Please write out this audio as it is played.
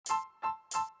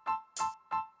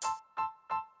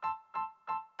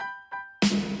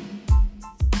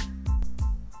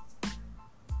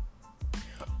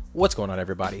What's going on,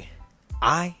 everybody?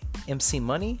 I am C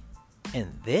Money,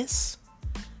 and this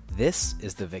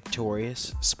is the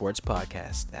Victorious Sports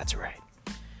Podcast. That's right.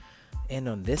 And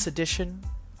on this edition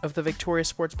of the Victorious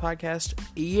Sports Podcast,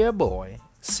 your boy,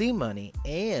 C Money,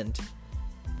 and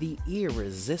the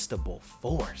Irresistible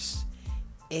Force,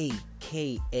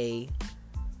 aka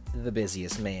the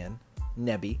busiest man,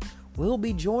 Nebby, will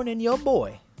be joining your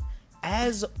boy,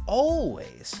 as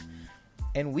always.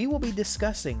 And we will be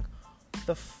discussing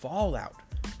the fallout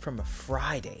from a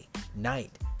Friday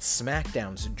night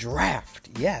SmackDown's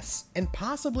draft. Yes, and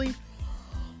possibly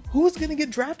who's going to get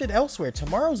drafted elsewhere.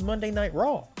 Tomorrow's Monday Night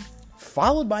Raw,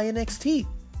 followed by NXT,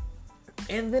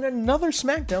 and then another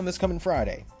SmackDown this coming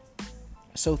Friday.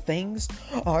 So things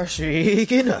are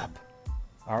shaking up.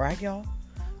 All right, y'all?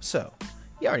 So,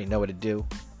 you already know what to do.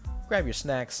 Grab your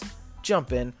snacks,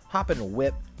 jump in, hop in a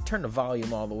whip, turn the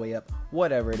volume all the way up,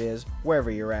 whatever it is, wherever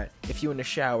you're at. If you're in the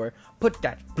shower, put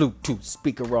that Bluetooth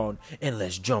speaker on, and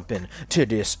let's jump in to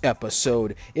this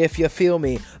episode. If you feel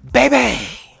me, baby!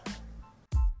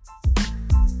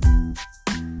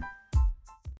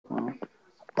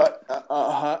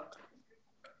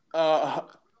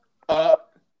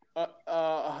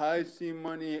 Hi, C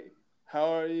Money.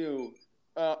 How are you?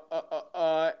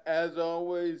 As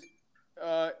always,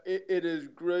 it is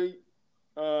great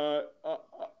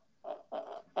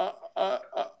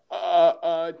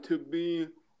to be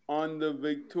on the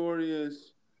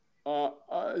Victorious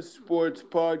Sports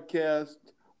Podcast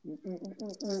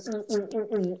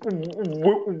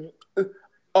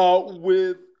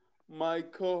with my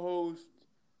co-host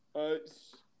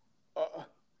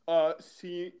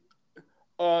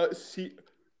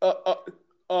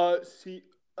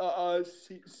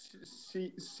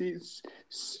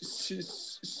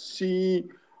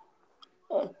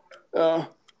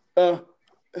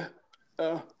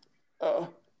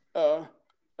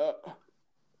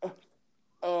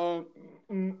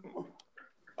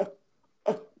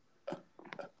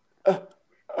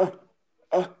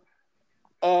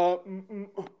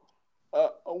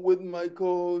with my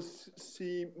co-host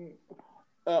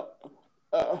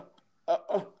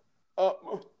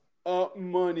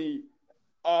Money.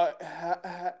 How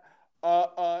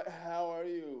are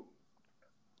you?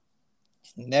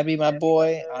 Nebby, my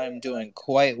boy, I'm doing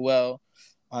quite well.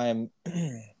 I'm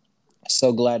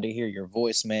so glad to hear your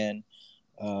voice, man.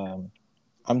 I'm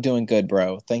doing good,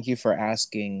 bro. Thank you for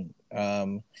asking.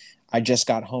 I just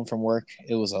got home from work.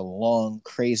 It was a long,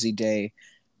 crazy day,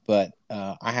 but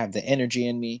I have the energy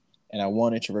in me, and I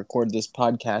wanted to record this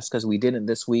podcast because we didn't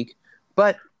this week.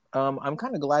 But I'm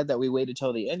kind of glad that we waited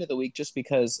till the end of the week just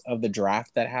because of the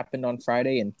draft that happened on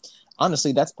Friday. And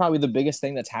honestly, that's probably the biggest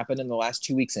thing that's happened in the last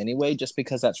 2 weeks anyway, just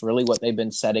because that's really what they've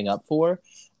been setting up for.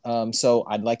 So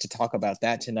I'd like to talk about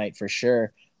that tonight for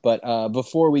sure. But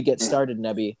before we get started,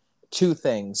 Nebby, two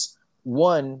things.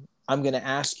 One, I'm going to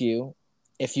ask you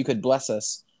if you could bless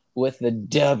us with the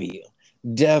WWE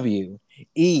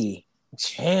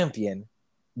champion,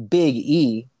 Big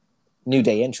E, New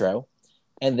Day intro.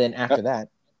 And then after that,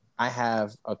 I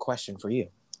have a question for you.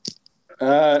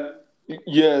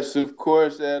 Yes, of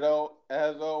course. As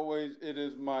always, it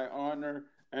is my honor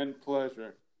and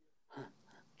pleasure.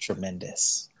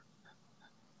 Tremendous.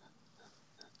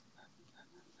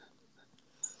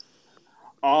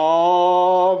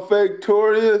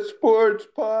 Victorious Sports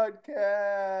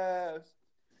Podcast.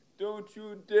 Don't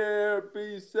you dare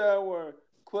be sour.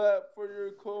 Clap for your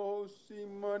co-host C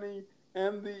Money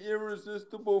and the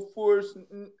Irresistible Force.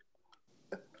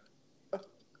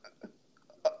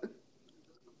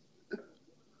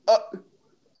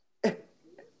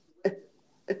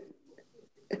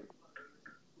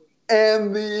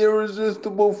 And the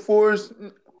Irresistible Force.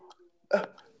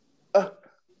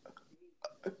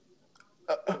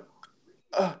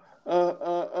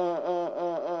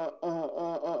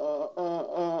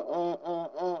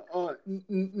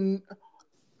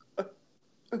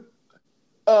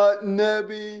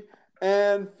 Nebby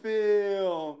and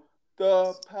feel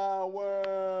the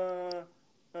power.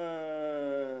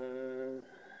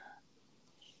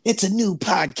 It's a new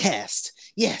podcast.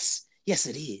 Yes,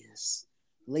 it is.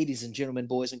 Ladies and gentlemen,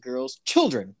 boys and girls,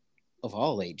 children of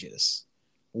all ages,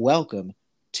 welcome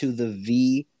to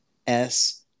the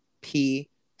VSP,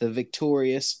 the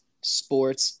Victorious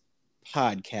Sports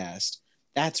Podcast.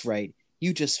 That's right.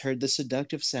 You just heard the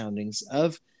seductive soundings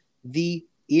of the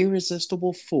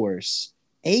Irresistible Force,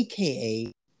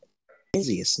 aka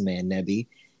busiest man Nebby,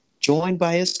 joined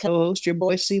by his co-host, your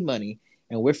boy C Money,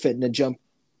 and we're fitting to jump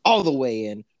all the way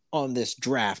in on this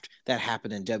draft that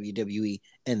happened in WWE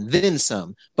and then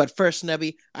some. But first,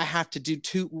 Nebby, I have to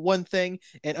do one thing.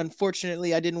 And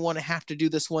unfortunately, I didn't want to have to do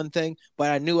this one thing,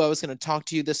 but I knew I was going to talk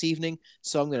to you this evening.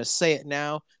 So I'm going to say it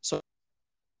now. So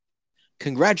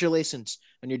congratulations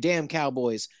on your damn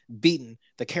Cowboys beating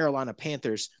the Carolina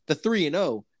Panthers, the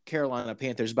 3-0 Carolina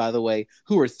Panthers, by the way,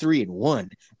 who are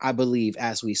 3-1, I believe,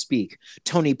 as we speak.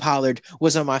 Tony Pollard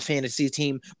was on my fantasy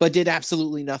team, but did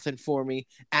absolutely nothing for me,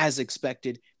 as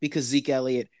expected, because Zeke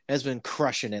Elliott has been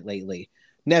crushing it lately.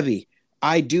 Nebby,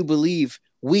 I do believe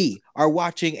we are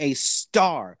watching a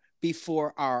star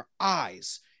before our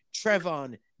eyes.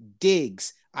 Trevon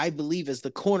Diggs, I believe, is the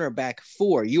cornerback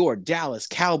for your Dallas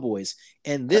Cowboys.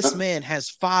 And this man has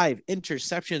 5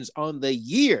 interceptions on the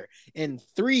year in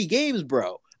 3 games,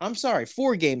 bro. I'm sorry,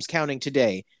 4 games counting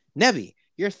today. Nebby,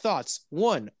 your thoughts,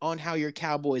 1, on how your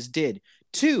Cowboys did.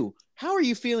 2, how are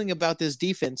you feeling about this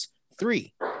defense?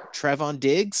 3, Trevon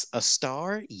Diggs, a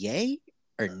star, yay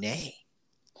or nay?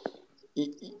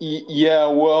 Yeah,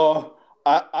 well,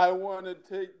 I want to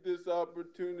take this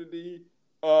opportunity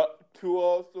to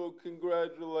also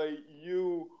congratulate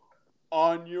you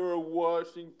on your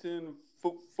Washington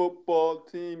football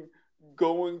team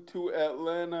going to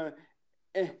Atlanta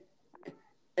and,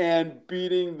 and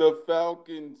beating the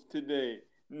Falcons today.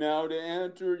 Now, to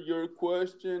answer your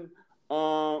question,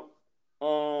 uh,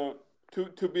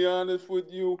 to be honest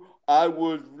with you, I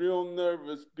was real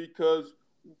nervous because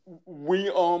we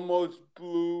almost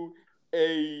blew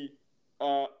a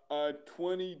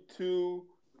 22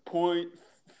 point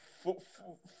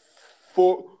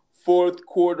fourth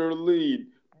quarter lead,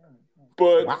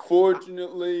 but Wow.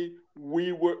 fortunately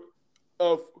we were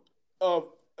uh, uh,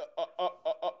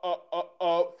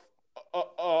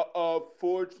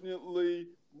 fortunately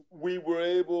we were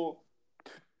able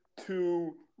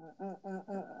to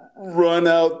run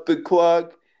out the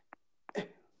clock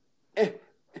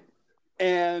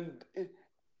and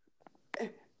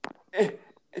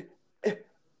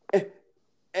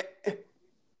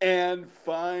and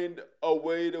find a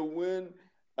way to win.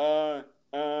 Uh,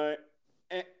 uh,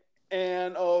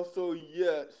 and also,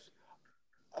 yes,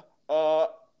 uh,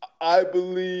 I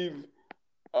believe.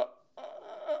 Uh,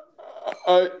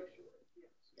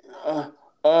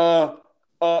 uh, uh,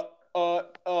 uh,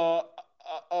 uh,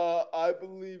 I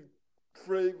believe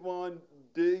Trayvon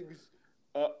Diggs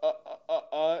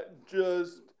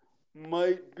just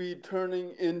might be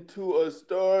turning into a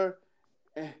star,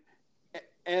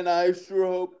 and I sure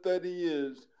hope that he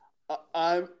is.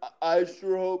 I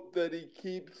sure hope that he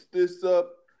keeps this up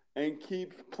and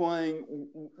keeps playing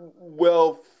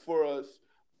well for us.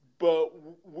 But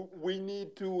we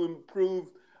need to improve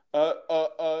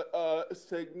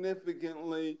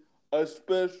significantly,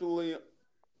 especially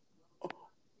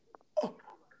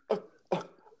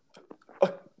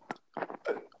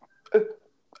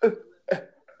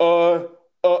uh,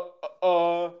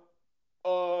 uh,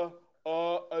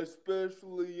 uh,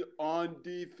 especially on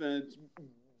defense.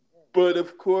 But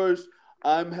of course,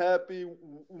 I'm happy.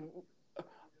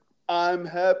 I'm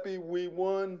happy we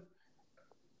won,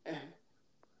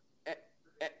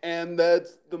 and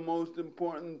that's the most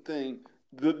important thing.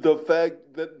 The fact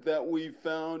that we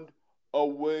found a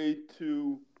way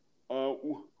to uh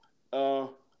uh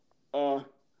uh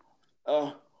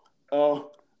uh uh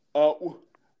uh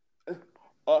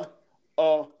uh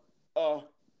uh uh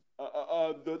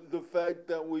the fact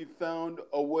that we found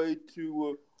a way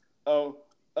to uh,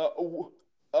 uh,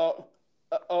 uh,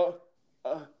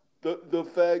 uh, the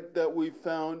fact that we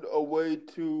found a way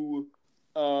to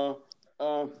uh,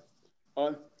 uh,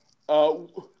 uh, uh,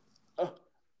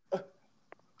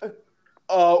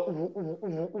 uh,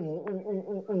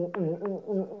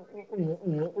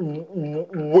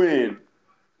 win.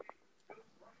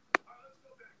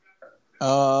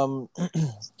 Um,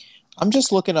 I'm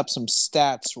just looking up some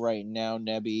stats right now,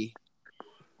 Nebby.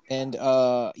 And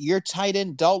your tight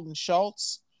end Dalton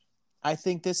Schultz, I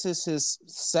think this is his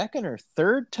 2nd or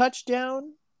 3rd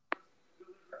touchdown.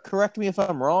 Correct me if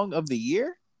I'm wrong, of the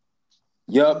year.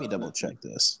 Let me Yep, double check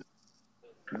this.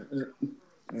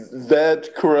 that's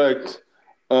correct.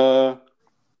 Uh,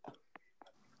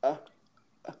 uh,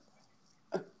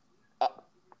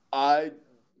 I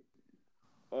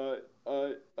uh, uh,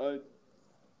 uh,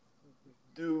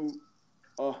 do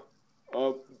uh,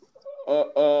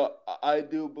 uh, I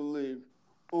do believe.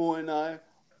 Oh, and uh,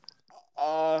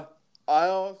 I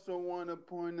also want to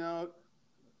point out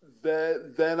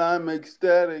that I'm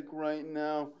ecstatic right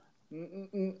now.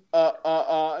 Not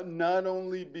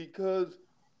only because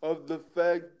of the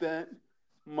fact that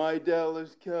my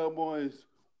Dallas Cowboys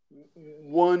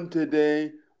won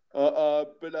today,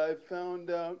 but I found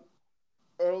out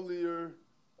earlier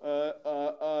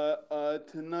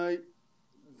tonight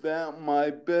that my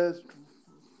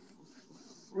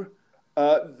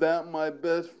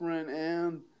best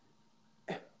friend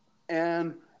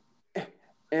and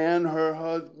and her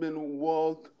husband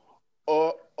Walt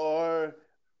are are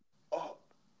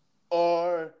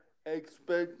are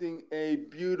expecting a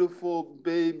beautiful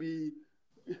baby.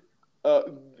 Uh,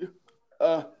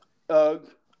 uh, uh,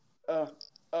 uh,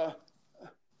 uh,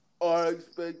 are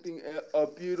expecting a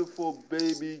beautiful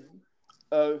baby.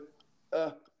 Uh,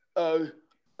 uh, uh,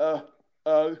 uh,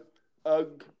 uh, uh,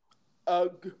 uh,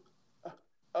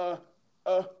 uh, uh,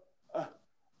 uh,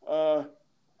 uh,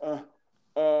 uh,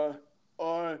 uh,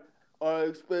 are are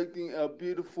expecting a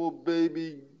beautiful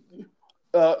baby.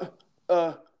 Uh,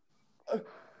 uh,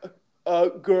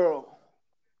 girl.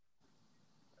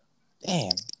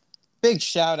 Damn. Big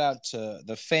shout out to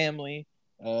the family.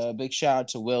 Big shout out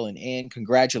to Will and Ann.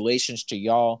 Congratulations to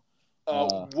y'all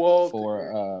Walt.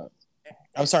 for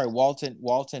I'm sorry,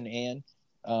 Walton Ann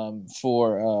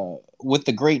for with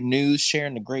the great news,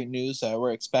 sharing the great news.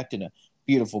 We're expecting a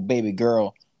beautiful baby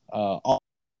girl.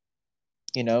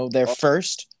 They're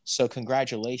first, so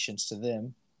congratulations to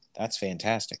them. That's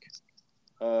fantastic.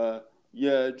 Uh,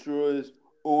 yeah, it sure is.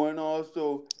 Oh, and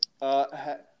also,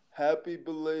 happy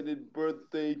belated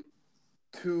birthday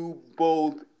to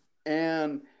both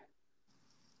Anne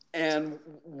and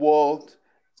Walt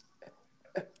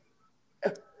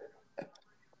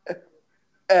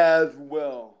as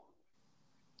well.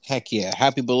 Heck yeah.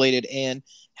 Happy belated Ann.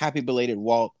 Happy belated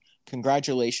Walt.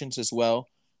 Congratulations as well.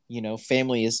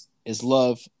 Family is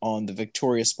love on the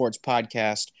Victoria Sports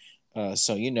Podcast.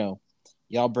 So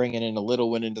y'all bringing in a little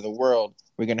one into the world.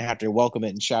 We're gonna have to welcome it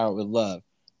and shower it with love.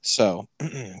 So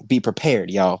be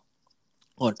prepared, y'all,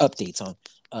 on updates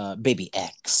on Baby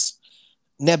X.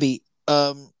 Nebby,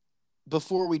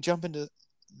 before we jump into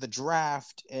the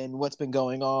draft and what's been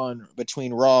going on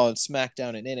between Raw and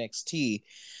SmackDown and NXT,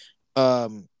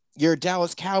 your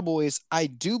Dallas Cowboys, I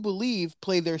do believe,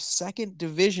 play their second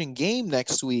division game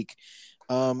next week,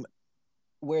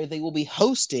 where they will be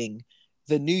hosting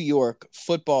the New York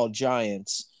Football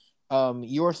Giants.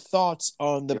 Your thoughts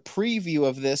on the preview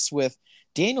of this with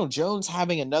Daniel Jones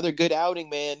having another good outing,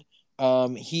 man?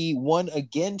 He won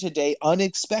again today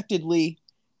unexpectedly.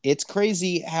 It's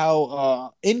crazy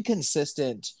how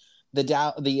inconsistent the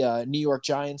New York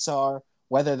Giants are,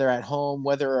 whether they're at home,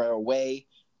 whether they're away.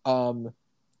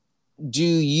 Do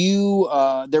you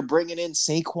they're bringing in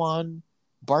Saquon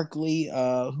Barkley,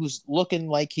 who's looking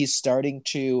like he's starting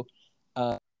to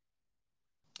uh,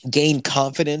 gain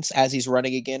confidence as he's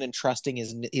running again and trusting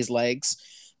his legs.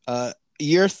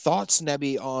 Your thoughts,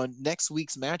 Nebby, on next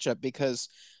week's matchup, because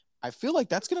I feel like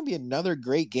that's going to be another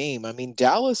great game. I mean,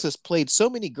 Dallas has played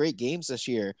so many great games this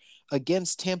year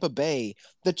against Tampa Bay,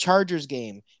 the Chargers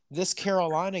game, this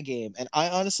Carolina game, and I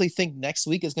honestly think next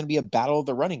week is going to be a battle of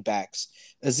the running backs.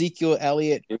 Ezekiel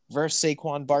Elliott versus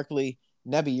Saquon Barkley.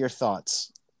 Nebby, your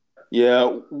thoughts?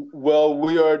 Yeah, well,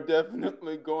 we are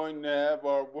definitely going to have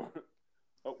our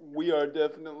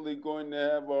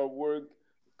work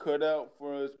cut out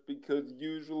for us because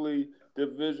usually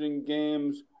division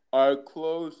games are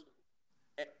close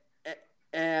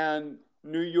and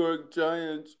New York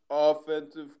Giants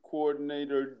offensive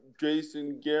coordinator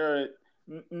Jason Garrett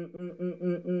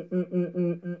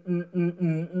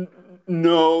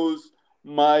knows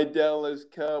my Dallas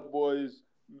Cowboys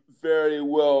very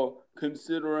well,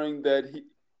 considering that he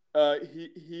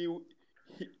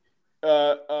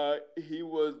he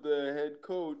was the head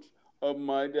coach of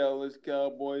my Dallas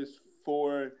Cowboys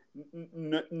for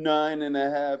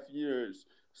 9.5 years.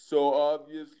 So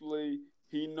obviously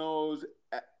he knows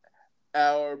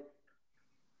our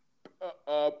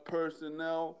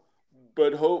personnel,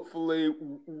 but hopefully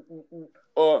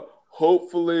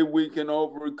we can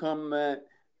overcome that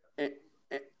and,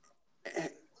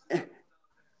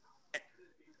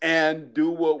 and do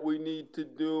what we need to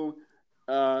do.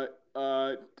 Uh,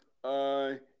 uh,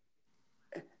 uh,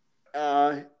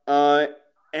 uh, uh,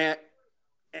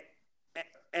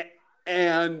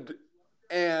 and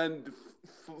and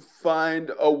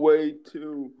find a way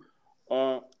to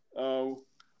uh, uh,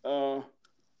 uh,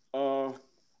 uh,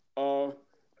 uh,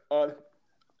 uh, uh,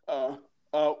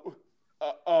 uh,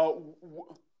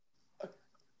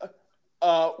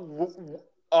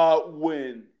 uh,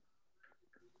 win.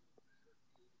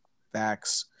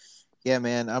 Facts. Yeah,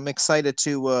 man, I'm excited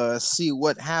to see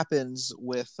what happens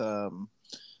with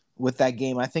that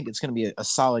game. I think it's going to be a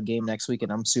solid game next week,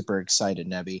 and I'm super excited,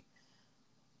 Nebby.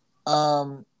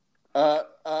 Um,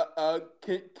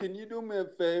 Can you do me a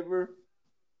favor?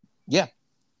 yeah,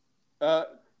 Uh,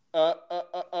 Can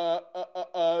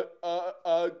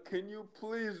you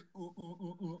please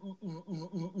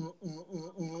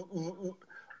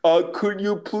could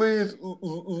you please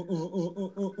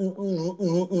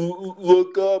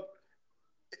look up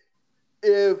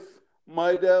if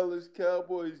my Dallas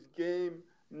Cowboys game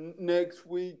next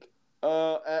week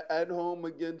at home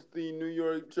against the New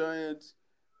York Giants,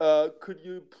 could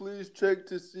you please check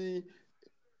to see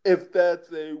if that's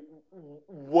a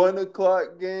 1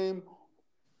 o'clock game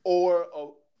or a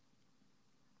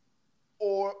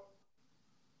or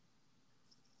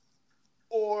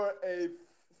or a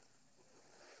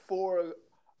 4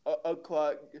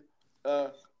 o'clock uh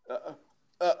uh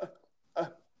uh uh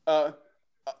uh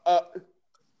uh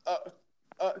uh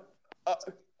uh uh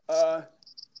uh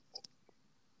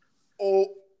or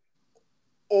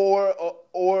or a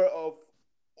or a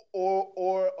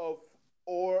or of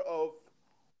or of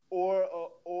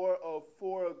or a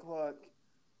 4 o'clock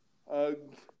uh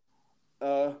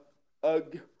uh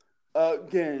uh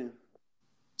game.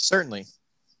 Certainly.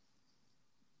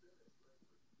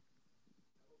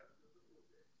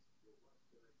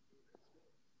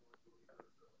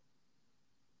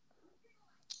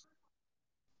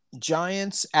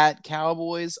 Giants at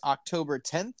Cowboys October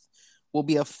 10th will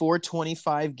be a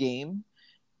 4:25 game,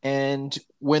 and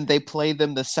when they play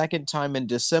them the second time in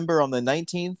December on the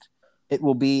 19th, it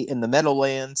will be in the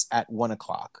Meadowlands at 1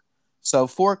 o'clock. So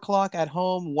 4 o'clock at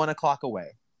home, 1 o'clock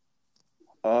away.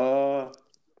 Uh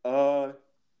uh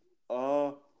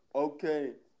Uh,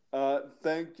 okay.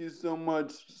 Thank you so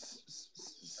much,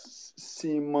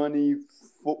 C Money,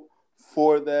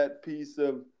 for that piece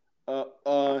of uh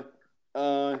uh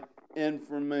uh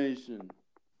information.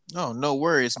 Oh, no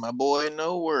worries, my boy.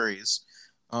 No worries.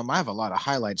 I have a lot of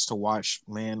highlights to watch,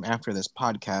 man, after this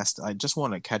podcast. I just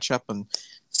want to catch up and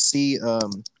see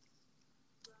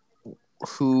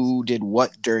who did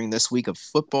what during this week of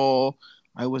football.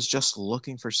 I was just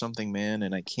looking for something, man,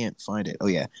 and I can't find it. Oh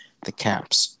yeah, the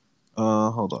Caps.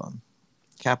 Hold on.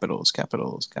 Capitals,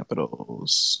 Capitals,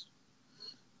 Capitals,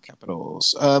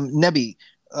 Capitals. Nebby,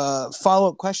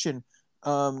 follow-up question.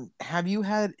 Have you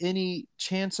had any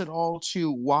chance at all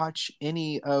to watch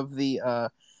any of the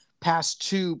past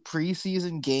two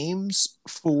preseason games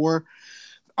for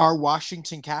our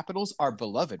Washington Capitals, our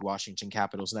beloved Washington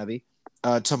Capitals, Nebby?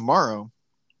 Tomorrow,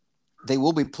 they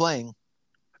will be playing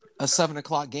a 7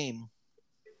 o'clock game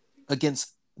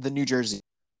against the New Jersey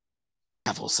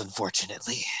Devils,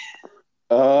 unfortunately.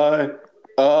 Uh,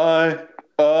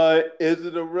 is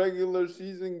it a regular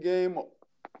season game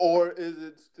or is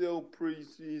it still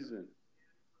preseason?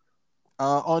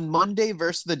 On Monday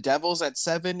versus the Devils at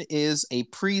 7 is a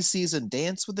preseason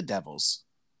dance with the Devils.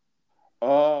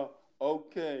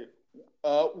 Okay.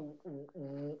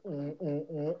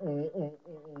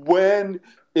 When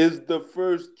is the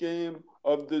first game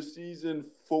of the season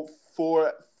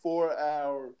for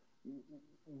our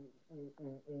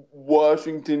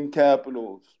Washington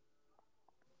Capitals?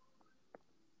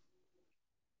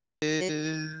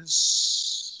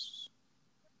 Is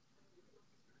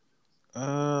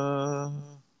let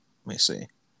me see.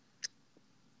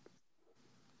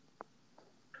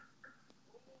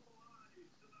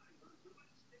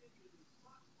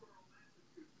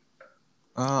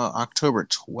 October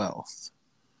 12th.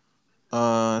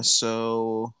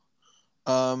 So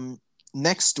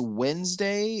next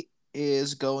Wednesday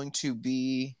is going to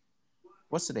be,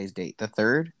 what's today's date? The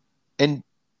 3rd? And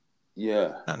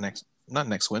Yeah. not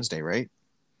next Wednesday, right?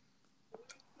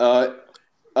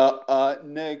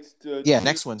 Next Yeah, Tuesday,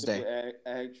 next Wednesday.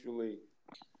 actually.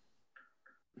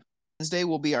 Wednesday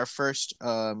will be our first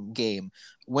game.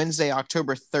 Wednesday,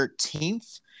 October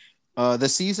 13th. The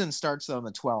season starts on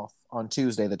the 12th, on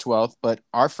Tuesday the 12th, but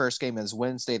our first game is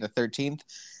Wednesday the 13th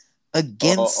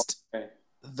against Okay.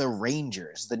 the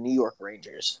Rangers, the New York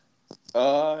Rangers.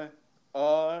 Uh,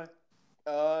 uh,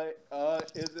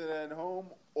 is it at home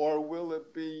or will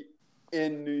it be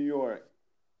in New York?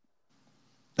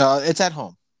 It's at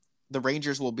home. The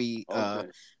Rangers will be Okay.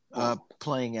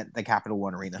 playing at the Capital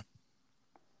One Arena.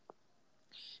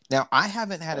 Now, I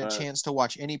haven't had a Uh, chance to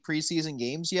watch any preseason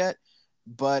games yet,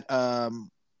 but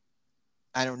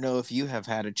I don't know if you have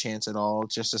had a chance at all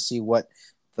just to see what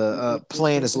the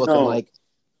plan is looking no. like.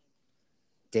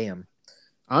 Damn.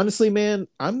 Honestly, man,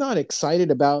 I'm not excited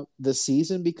about the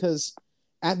season because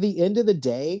at the end of the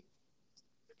day,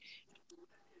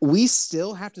 we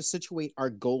still have to situate our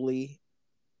goalie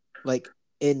like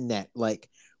in net. Like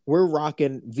we're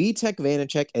rocking Vitek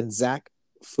Vanacek and Zach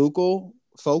Fukel,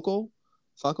 Foucault.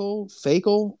 I don't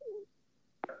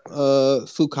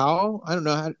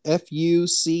know how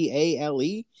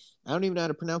Fucale. I don't even know how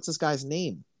to pronounce this guy's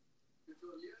name.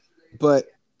 But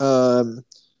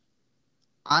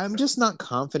I'm just not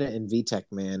confident in VTech,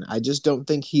 man. I just don't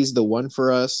think he's the one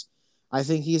for us. I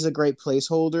think he's a great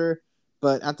placeholder,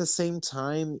 but at the same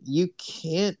time, you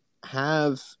can't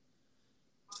have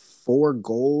 4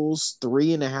 goals,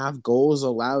 3.5 goals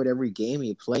allowed every game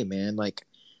you play, man. Like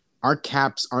our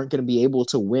Caps aren't going to be able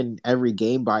to win every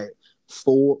game by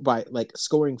like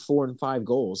scoring 4 and 5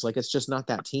 goals. Like it's just not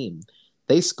that team.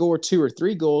 They score 2 or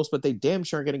 3 goals, but they damn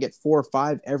sure are going to get 4 or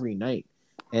 5 every night.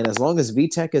 And as long as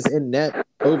VTech is in net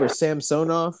over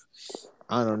Samsonov,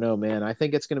 I don't know, man. I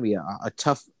think it's going to be a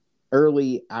tough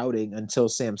early outing until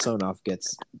Samsonov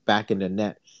gets back into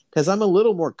net because I'm a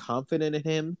little more confident in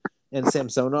him and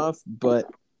Samsonov, but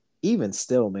even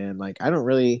still, man, like I don't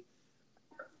really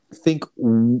think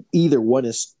either one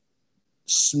is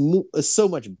so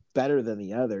much better than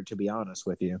the other, to be honest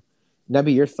with you.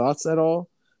 Nebby, your thoughts at all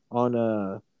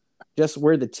on just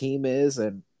where the team is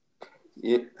and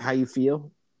how you feel?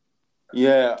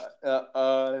 Yeah,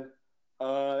 I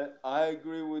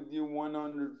agree with you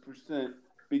 100%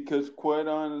 because, quite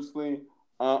honestly,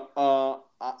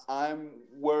 I'm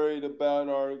worried about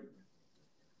our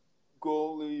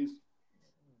goalies,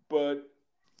 but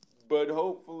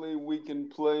hopefully we can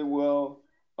play well,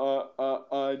 uh,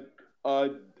 uh, uh,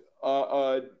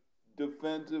 uh,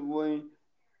 defensively,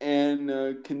 and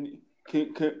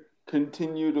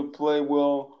continue to play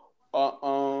well, uh,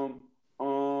 um,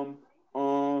 um,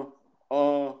 uh,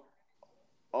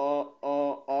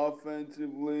 uh,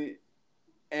 offensively,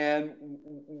 and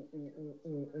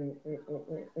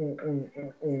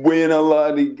win a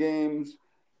lot of games,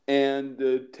 and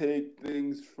take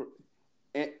things for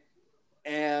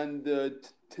and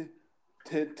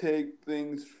take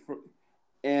things for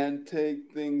and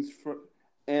take things for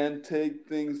and take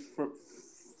things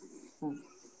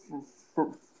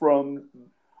from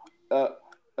uh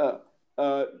uh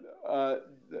uh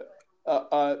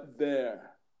uh,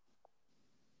 there.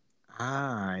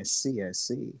 Ah, I see. I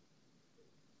see.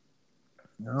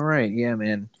 All right, yeah,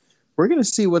 man. We're gonna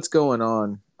see what's going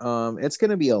on. It's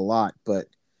gonna be a lot, but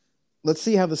let's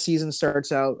see how the season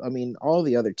starts out. I mean, all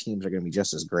the other teams are gonna be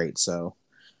just as great, so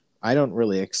I don't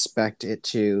really expect it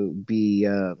to be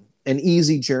an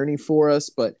easy journey for us.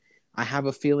 But I have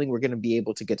a feeling we're gonna be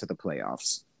able to get to the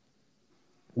playoffs.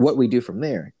 What we do from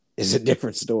there is a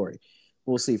different story.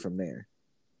 We'll see from there.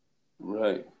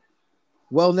 Right.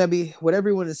 Well, Nebby, what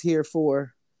everyone is here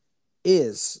for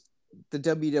is the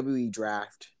WWE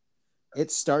draft. It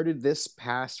started this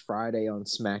past Friday on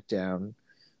SmackDown.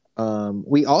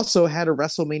 We also had a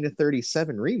WrestleMania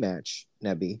 37 rematch,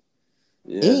 Nebby,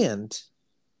 Yes. and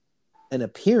an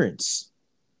appearance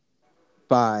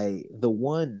by the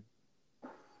one,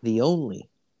 the only,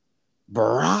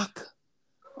 Brock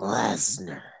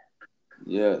Lesnar.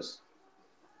 Yes.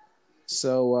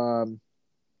 So,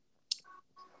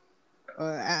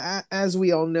 as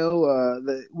we all know,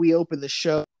 we opened the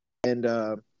show and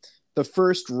the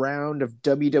first round of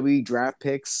WWE draft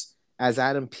picks as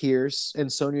Adam Pearce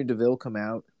and Sonya Deville come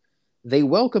out. They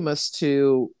welcome us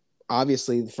to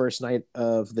obviously the first night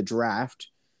of the draft,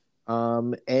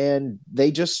 and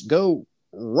they just go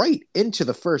right into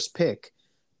the first pick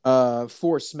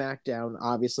for SmackDown.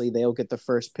 Obviously, they'll get the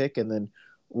first pick, and then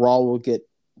Raw will get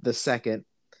the second.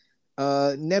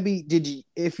 Nebby,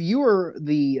 if you were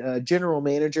the general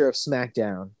manager of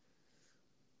SmackDown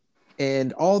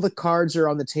and all the cards are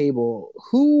on the table,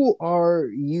 who are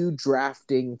you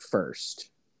drafting first?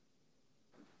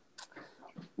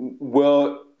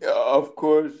 Well, of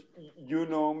course, you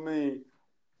know me.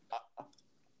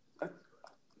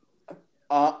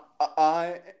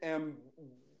 I am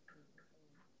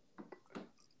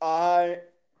I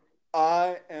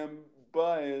I am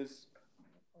biased,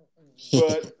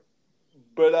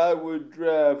 but I would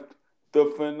draft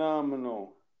the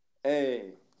phenomenal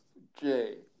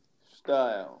AJ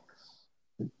Styles.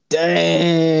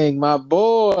 Dang, my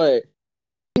boy.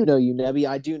 You know you, Nebby.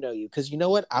 I do know you. Because you know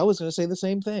what? I was going to say the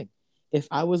same thing. If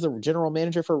I was the general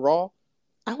manager for Raw,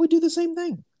 I would do the same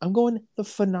thing. I'm going the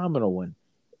phenomenal one.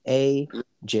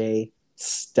 AJ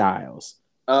Styles.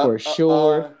 Uh, For uh,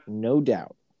 sure, uh, no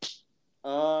doubt.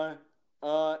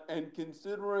 and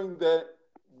considering that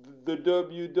the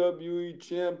WWE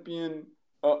champion,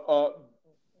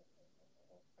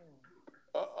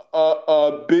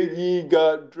 Big E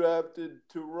got drafted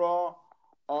to Raw,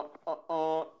 uh, uh,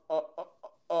 uh, uh,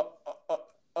 uh,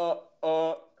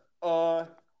 uh, uh,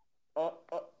 uh,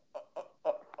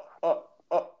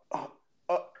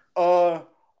 uh,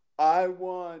 I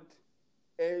want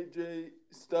AJ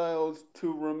Styles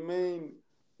to remain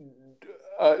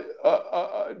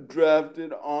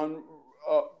drafted on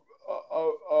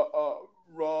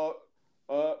Raw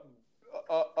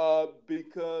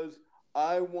because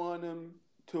I want him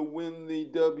to win the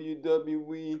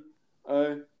WWE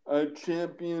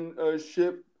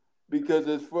championship, because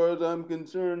as far as I'm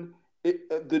concerned,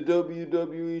 the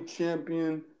WWE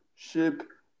championship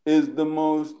is the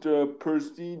most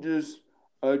prestigious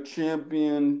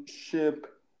championship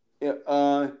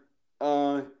uh,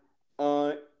 uh,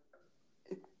 uh,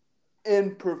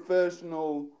 in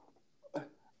professional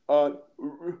uh,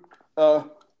 uh, uh,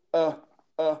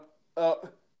 uh, uh,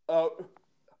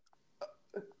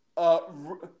 uh,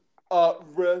 uh,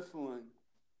 wrestling.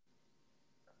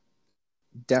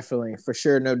 Definitely, for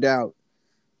sure, no doubt.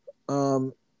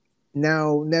 Now,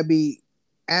 Nebby,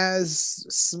 as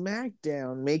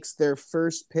SmackDown makes their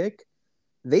first pick,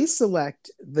 they select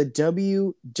the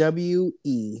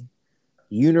WWE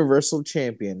Universal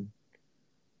Champion,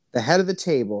 the head of the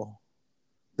table,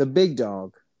 the big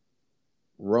dog,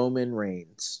 Roman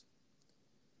Reigns.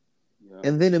 Yeah.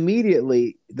 And then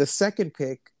immediately, the second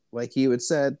pick, like you had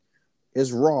said,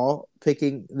 is Raw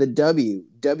picking the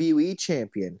WWE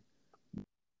champion,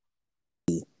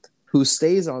 who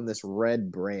stays on this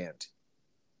red brand.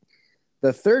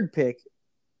 The third pick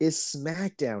is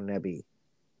SmackDown, Nebby,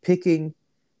 picking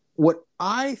what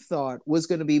I thought was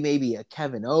going to be maybe a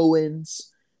Kevin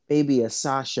Owens, maybe a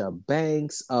Sasha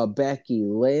Banks, a Becky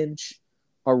Lynch,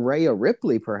 a Rhea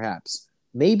Ripley, perhaps.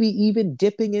 Maybe even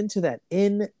dipping into that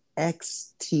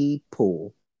NXT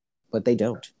pool. But they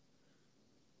don't.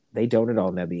 They don't at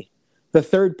all, Nebby. The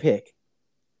third pick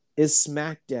is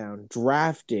SmackDown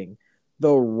drafting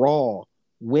the Raw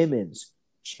Women's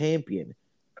Champion,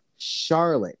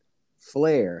 Charlotte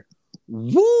Flair.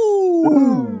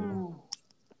 Woo!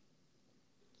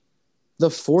 The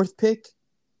fourth pick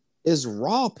is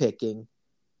Raw picking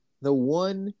the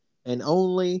one and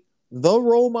only, the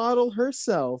role model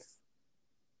herself,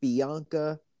 the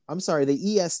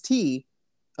EST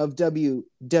of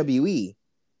WWE,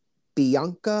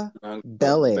 Bianca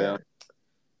Belair,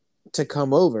 to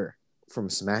come over from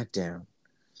SmackDown.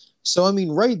 So, I mean,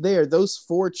 right there, those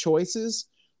four choices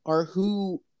are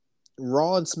who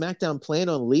Raw and SmackDown plan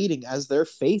on leading as their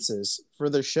faces for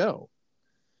the show.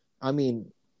 I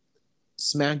mean,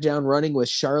 SmackDown running with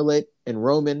Charlotte and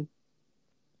Roman.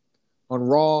 On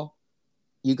Raw,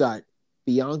 you got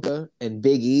Bianca and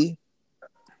Big E.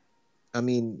 I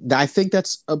mean, I think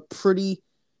that's a pretty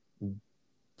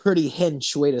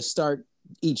hench way to start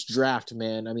each draft,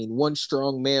 man. I mean, one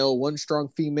strong male, one strong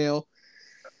female.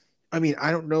 I mean,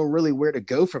 I don't know really where to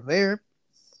go from there.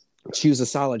 Choose a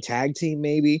solid tag team,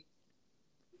 maybe.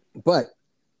 But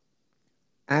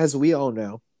as we all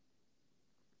know,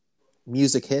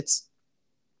 music hits,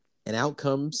 and out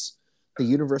comes the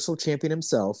Universal Champion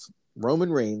himself,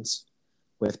 Roman Reigns,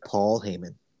 with Paul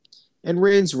Heyman. And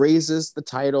Reigns raises the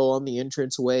title on the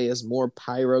entranceway as more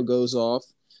pyro goes off.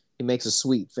 He makes a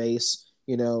sweet face.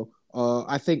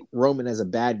 I think Roman as a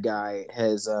bad guy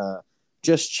has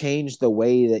just changed the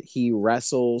way that he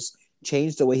wrestles,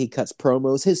 changed the way he cuts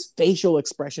promos. His facial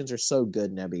expressions are so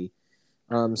good, Nebby.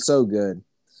 So good.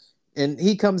 And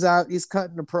he comes out, he's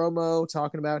cutting a promo,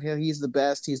 talking about him. He's the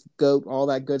best, he's the GOAT, all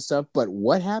that good stuff. But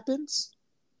what happens?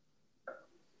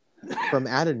 From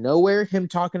out of nowhere, him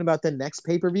talking about the next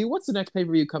pay-per-view. What's the next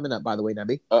pay-per-view coming up, by the way,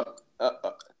 Nebby?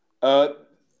 That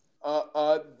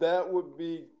would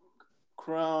be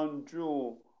Crown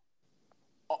Jewel.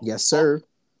 Yes, sir.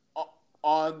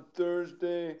 On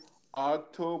Thursday,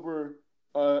 October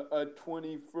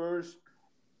 21st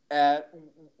at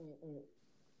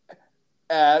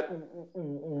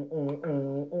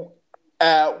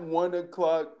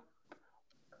 1:00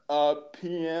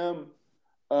 p.m.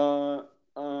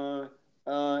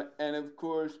 And of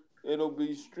course, it'll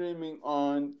be streaming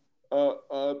on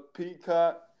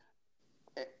Peacock.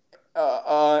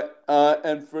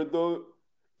 And for those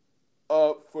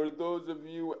of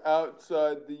you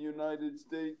outside the United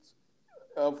States,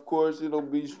 of course, it'll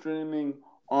be streaming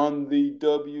on the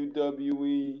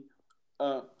WWE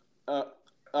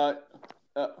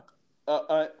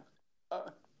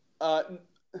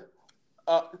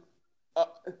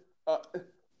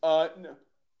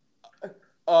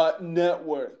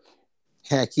network.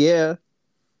 Heck yeah.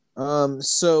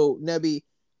 So, Nebby,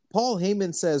 Paul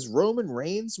Heyman says Roman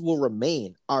Reigns will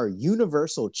remain our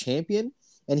Universal Champion,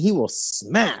 and he will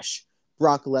smash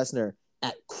Brock Lesnar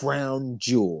at Crown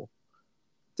Jewel.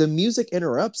 The music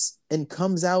interrupts and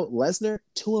comes out Lesnar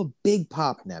to a big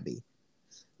pop, Nebby.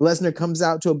 Lesnar comes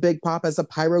out to a big pop as the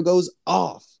pyro goes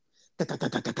off.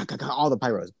 All the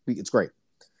pyros. It's great.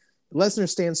 Lesnar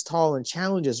stands tall and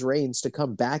challenges Reigns to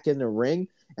come back in the ring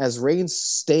as Reigns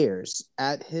stares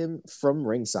at him from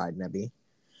ringside, Nebby.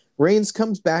 Reigns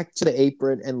comes back to the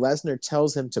apron and Lesnar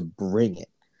tells him to bring it.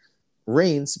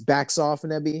 Reigns backs off,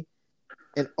 Nebby,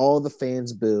 and all the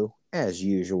fans boo, as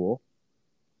usual.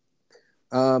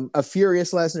 A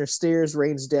furious Lesnar stares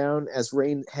Reigns down as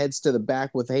Reigns heads to the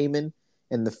back with Heyman,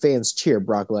 and the fans cheer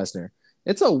Brock Lesnar.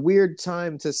 It's a weird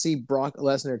time to see Brock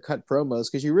Lesnar cut promos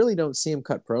because you really don't see him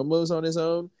cut promos on his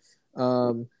own.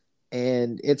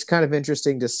 And it's kind of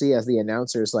interesting to see as the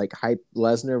announcers like hype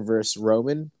Lesnar versus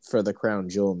Roman for the Crown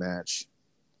Jewel match.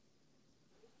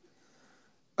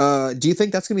 Do you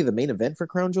think that's going to be the main event for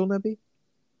Crown Jewel, Nebby?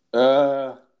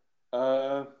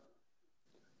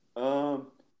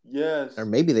 Yes. Or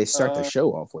maybe they start the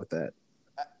show off with that.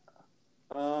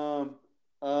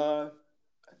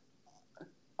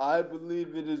 I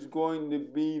believe it is going to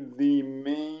be the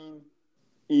main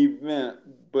event,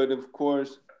 but of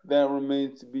course that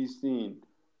remains to be seen.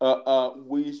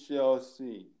 We shall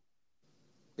see.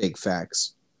 Big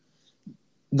facts.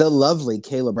 The lovely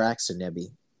Kayla Braxton,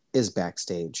 Nebby, is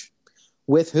backstage.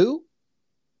 With who?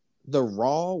 The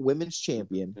Raw Women's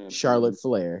Champion, Charlotte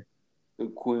Flair. The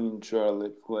Queen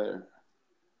Charlotte Flair.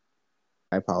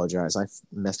 I apologize. I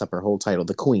messed up her whole title.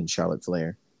 The Queen Charlotte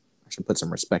Flair. I should put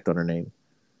some respect on her name.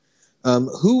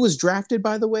 Who was drafted,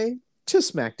 by the way, to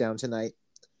SmackDown tonight.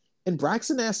 And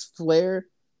Braxton asked Flair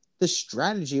the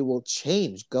strategy will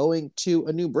change going to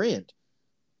a new brand.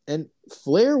 And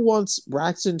Flair wants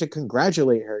Braxton to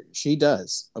congratulate her. She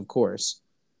does, of course.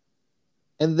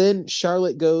 And then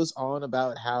Charlotte goes on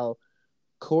about how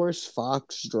course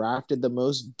Fox drafted the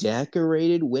most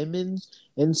decorated women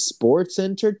in sports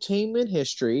entertainment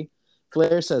history.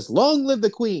 Flair says, "Long live the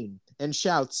Queen," and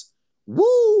shouts,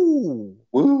 "Woo!"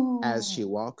 Woo! as she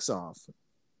walks off.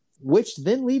 Which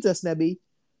then leads us, Nebby,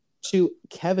 to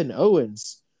Kevin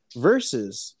Owens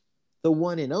versus the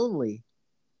one and only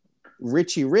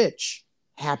Richie Rich,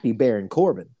 Happy Baron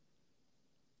Corbin.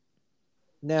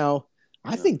 Now,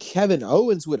 I think Kevin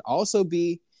Owens would also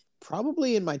be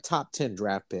probably in my top 10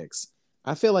 draft picks.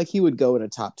 I feel like he would go in a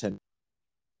top 10.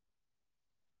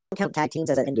 Count tag teams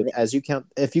as an individual.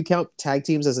 If you count tag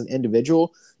teams as an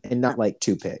individual and not like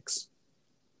two picks.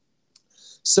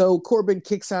 So Corbin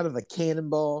kicks out of the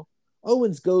cannonball.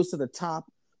 Owens goes to the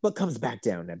top, but comes back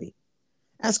down, Nebby.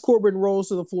 As Corbin rolls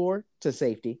to the floor to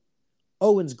safety,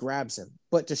 Owens grabs him,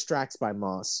 but distracts by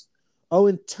Moss.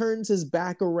 Owen turns his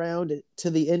back around to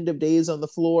the end of days on the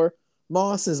floor.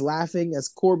 Moss is laughing as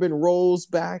Corbin rolls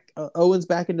back Owens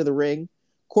back into the ring.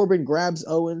 Corbin grabs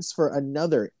Owens for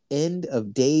another end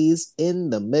of days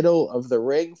in the middle of the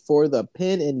ring for the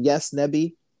pin. And yes,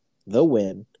 Nebby, the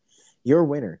win. Your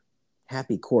winner,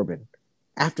 Happy Corbin.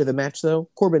 After the match, though,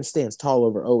 Corbin stands tall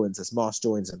over Owens as Moss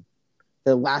joins him.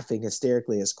 They're laughing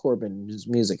hysterically as Corbin's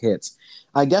music hits.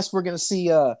 I guess we're going to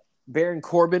see Baron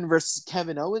Corbin versus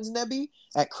Kevin Owens, Nebby,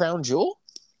 at Crown Jewel?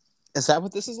 Is that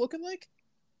what this is looking like?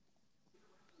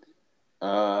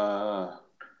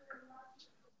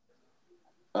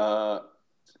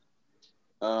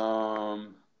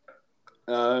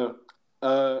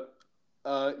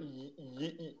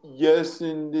 Yes,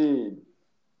 indeed.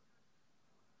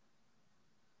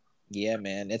 Yeah,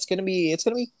 man. It's gonna be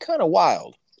kind of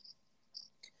wild.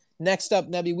 Next up,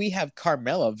 Nebby, we have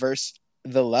Carmella versus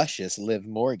the luscious Liv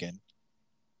Morgan.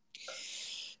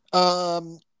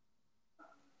 Now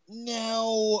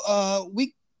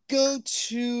we go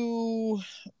to.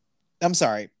 I'm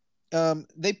sorry.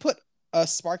 They put a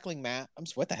sparkling mat.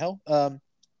 What the hell?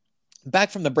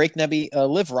 Back from the break, Nebby,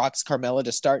 Liv rocks Carmella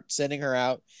to start sending her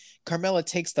out. Carmella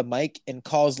takes the mic and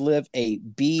calls Liv a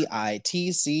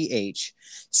bitch,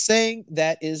 saying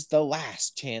that is the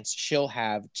last chance she'll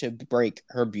have to break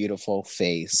her beautiful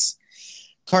face.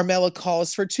 Carmella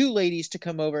calls for two ladies to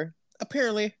come over,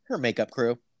 apparently her makeup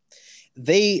crew.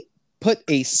 They put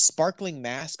a sparkling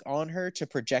mask on her to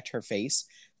project her face.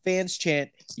 Fans chant,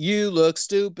 "You look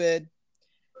stupid,"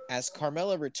 as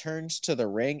Carmella returns to the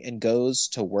ring and goes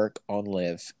to work on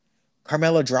Liv.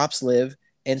 Carmella drops Liv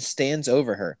and stands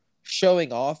over her,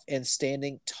 showing off and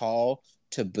standing tall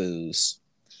to boos.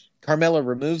 Carmella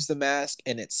removes the mask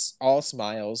and it's all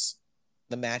smiles.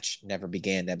 The match never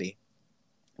began, Nebby.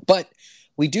 But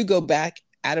we do go back.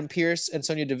 Adam Pearce and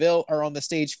Sonya Deville are on the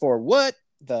stage for what?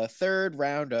 The third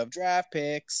round of draft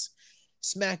picks.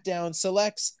 SmackDown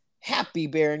selects Happy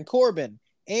Baron Corbin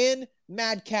and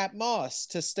Madcap Moss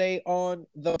to stay on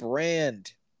the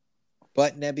brand.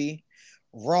 But, Nebby,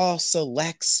 Raw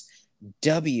selects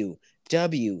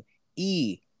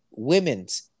WWE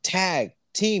Women's Tag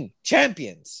Team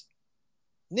Champions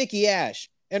Nikki Ash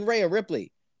and Rhea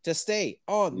Ripley to stay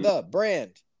on the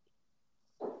brand.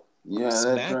 Yeah,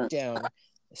 that's right.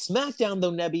 SmackDown,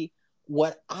 though, Nebby,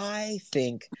 what I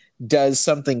think does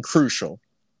something crucial,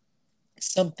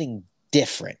 something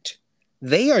different.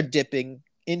 They are dipping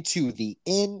into the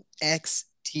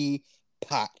NXT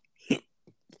pot.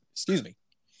 Excuse me.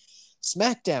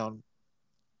 SmackDown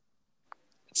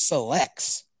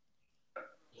selects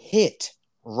Hit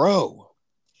Row,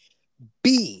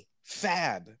 B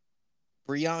Fab,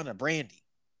 Brianna Brandy,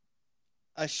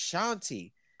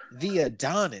 Ashanti, the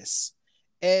Adonis,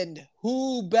 and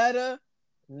who better?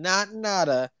 Not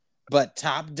nada, but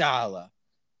Top Dollar,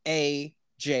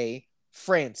 AJ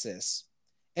Francis.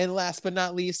 And last but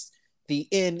not least, the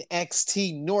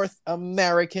NXT North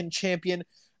American champion,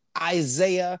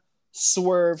 Isaiah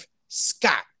Swerve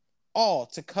Scott. All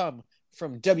to come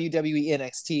from WWE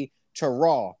NXT to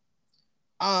Raw.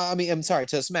 I'm sorry,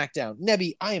 to SmackDown.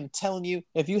 Nebby, I am telling you,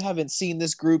 if you haven't seen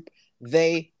this group,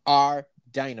 they are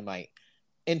dynamite.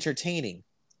 Entertaining,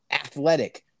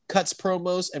 athletic, cuts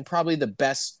promos, and probably the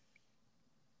best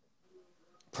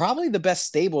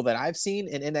stable that I've seen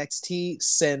in NXT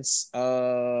since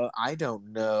I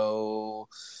don't know.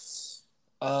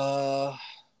 I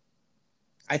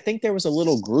think there was a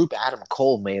little group Adam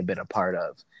Cole may have been a part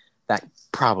of that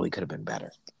probably could have been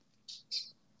better.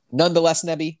 Nonetheless,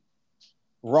 Nebby,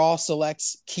 Raw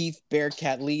selects Keith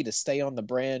Bearcat Lee to stay on the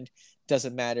brand.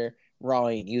 Doesn't matter. Raw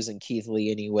ain't using Keith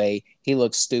Lee anyway. He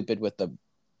looks stupid with the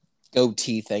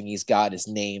goatee thing he's got, his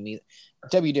name.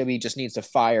 WWE just needs to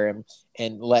fire him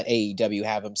and let AEW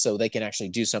have him so they can actually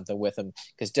do something with him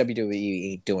because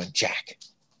WWE ain't doing jack.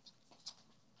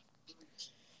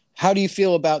 How do you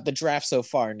feel about the draft so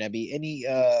far, Nebby?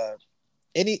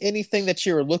 Anything that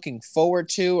you're looking forward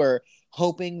to or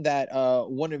hoping that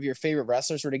one of your favorite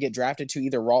wrestlers were to get drafted to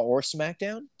either Raw or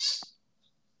SmackDown?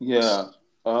 Yeah.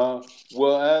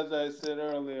 Well, as I said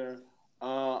earlier,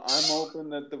 I'm hoping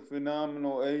that the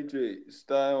phenomenal AJ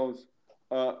Styles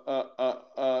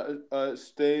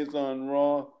stays on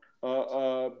Raw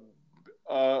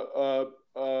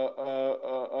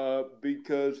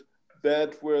because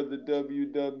that's where the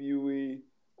WWE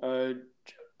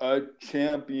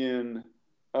champion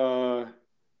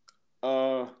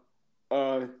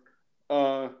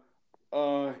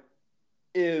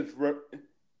is.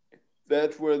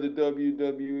 That's where the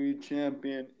WWE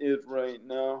champion is right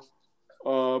now.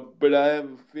 But I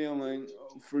have a feeling,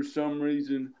 for some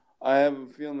reason,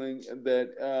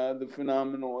 that the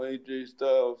phenomenal AJ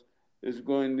Styles is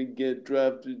going to get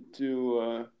drafted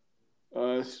to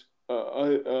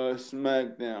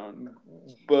SmackDown.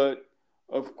 But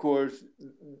of course,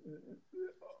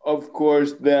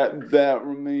 that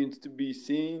remains to be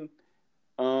seen.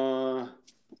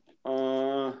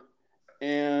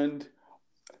 And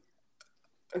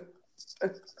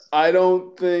I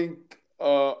don't think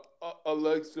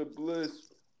Alexa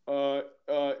Bliss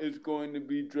is going to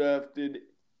be drafted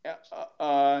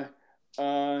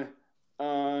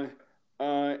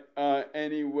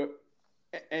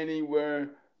anywhere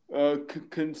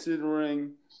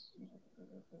considering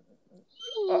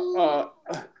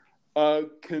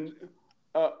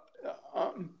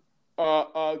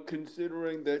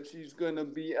considering that she's going to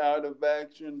be out of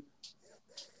action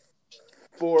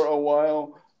for a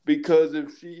while, because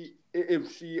if she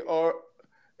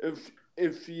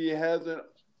hasn't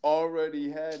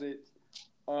already had it,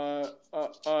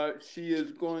 she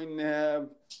is going to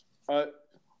have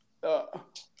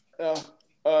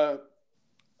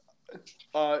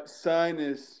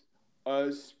sinus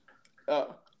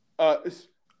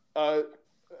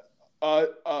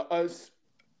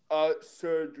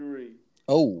surgery.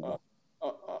 Oh.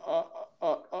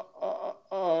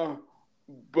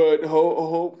 But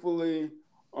hopefully,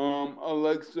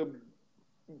 Alexa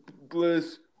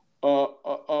Bliss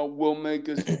will make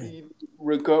a speedy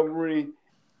recovery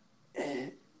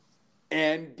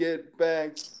and get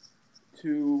back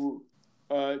to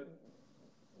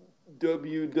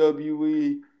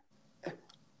WWE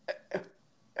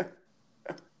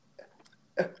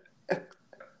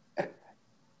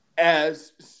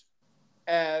as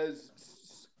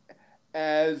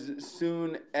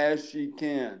soon as she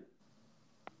can.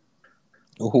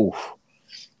 Ooh.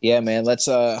 Yeah, man. Let's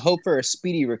hope for a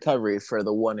speedy recovery for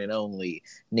the one and only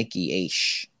Nikki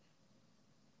Ash.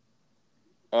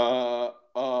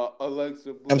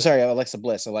 Alexa Bliss. I'm sorry, Alexa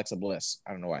Bliss. Alexa Bliss.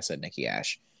 I don't know why I said Nikki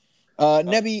Ash.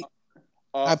 Nebby,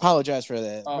 I apologize for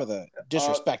the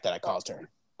disrespect that I caused her.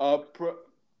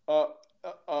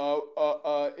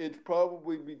 It's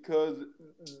probably because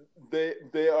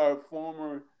they are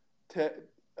former tag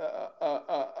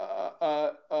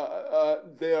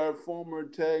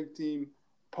team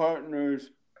partners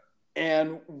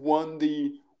and won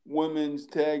the women's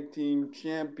tag team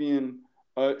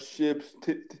championships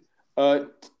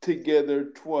together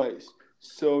twice.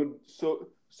 So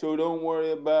don't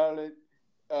worry about it.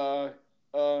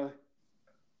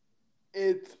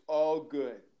 It's all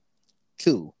good.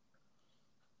 Cool.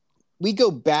 we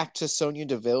go back to Sonya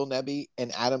Deville, Nebby,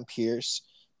 and Adam Pearce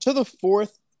to the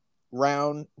 4th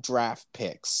round draft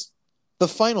picks, the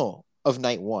final of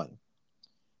night 1.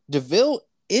 Deville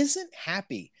isn't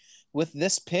happy with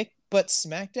this pick, but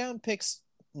SmackDown picks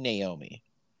Naomi.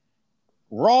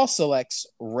 Raw selects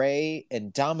Rey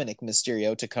and Dominic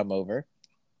Mysterio to come over,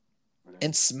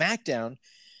 and SmackDown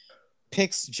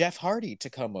picks Jeff Hardy to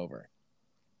come over.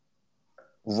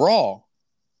 Raw,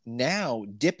 now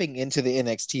dipping into the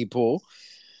NXT pool,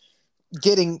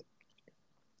 getting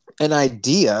an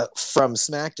idea from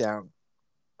SmackDown.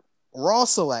 Raw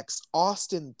selects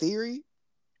Austin Theory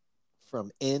from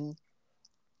NXT.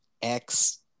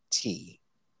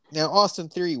 Now, Austin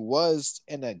Theory was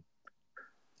in a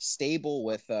stable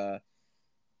with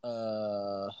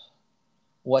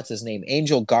what's his name?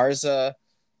 Angel Garza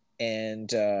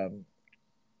and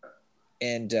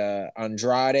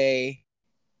Andrade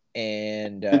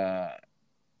and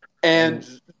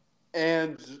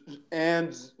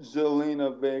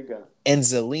Zelina Vega. And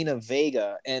Zelina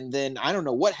Vega. And then I don't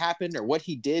know what happened or what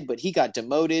he did, but he got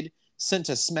demoted, sent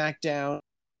to SmackDown,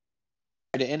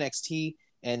 to NXT,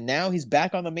 and now he's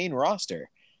back on the main roster.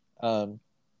 One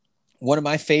of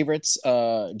my favorites,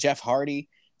 Jeff Hardy,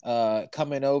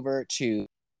 coming over to.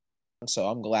 So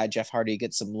I'm glad Jeff Hardy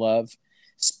gets some love.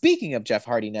 Speaking of Jeff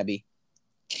Hardy, Nebby,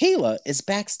 Kayla is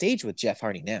backstage with Jeff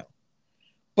Hardy now.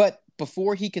 But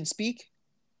before he can speak,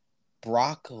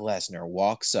 Brock Lesnar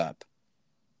walks up.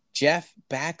 Jeff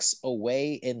backs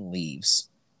away and leaves.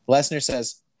 Lesnar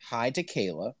says hi to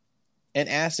Kayla and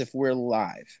asks if we're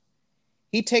live.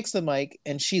 He takes the mic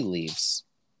and she leaves.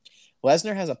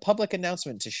 Lesnar has a public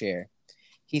announcement to share.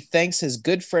 He thanks his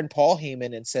good friend Paul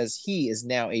Heyman and says he is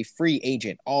now a free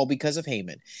agent, all because of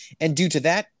Heyman. And due to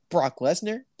that, Brock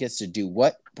Lesnar gets to do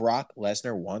what Brock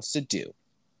Lesnar wants to do.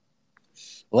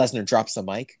 Lesnar drops the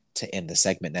mic to end the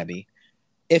segment, Nebby.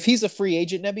 If he's a free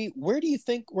agent, Nebby, where do you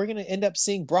think we're going to end up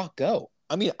seeing Brock go?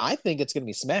 I mean, I think it's going to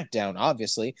be SmackDown,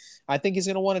 obviously. I think he's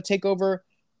going to want to take over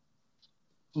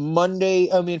Friday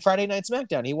Night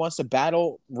SmackDown. He wants to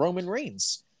battle Roman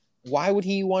Reigns. Why would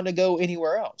he want to go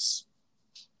anywhere else?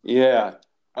 Yeah.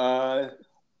 I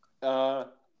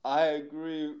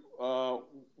agree. I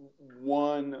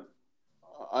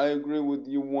agree with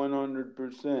you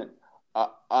 100%.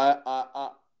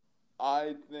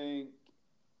 I think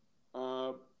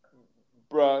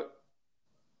Brock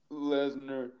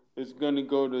Lesnar is going to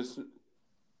go to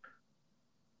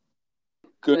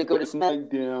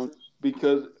SmackDown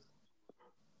because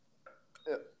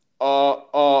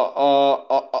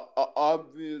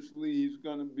obviously he's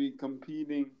going to be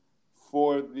competing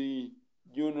for the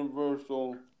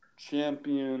Universal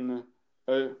Championship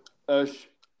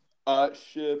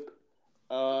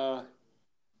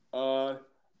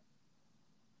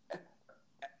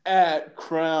at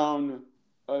Crown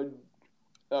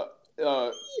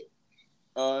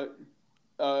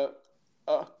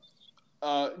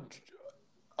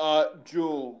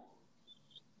Jewel.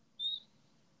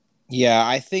 Yeah,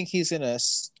 I think he's gonna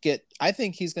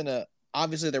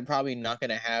obviously they're probably not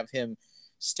gonna have him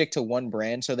stick to one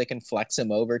brand so they can flex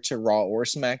him over to Raw or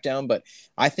SmackDown, but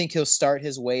I think he'll start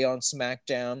his way on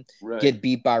SmackDown, get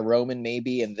beat by Roman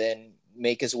maybe, and then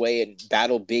make his way and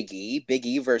battle Big E. Big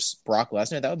E versus Brock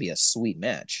Lesnar, that would be a sweet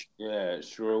match. Yeah, it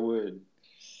sure would.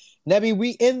 Nebby,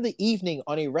 we end the evening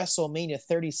on a WrestleMania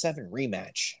 37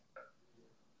 rematch.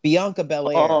 Bianca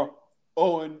Belair.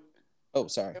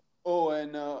 Sorry.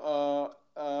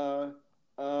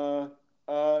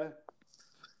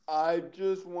 I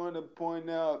just want to point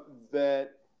out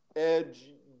that Edge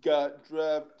got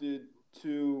drafted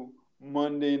to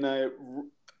Monday Night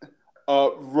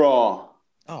Raw.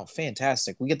 Oh,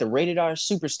 fantastic. We get the Rated R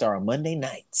Superstar on Monday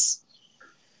nights.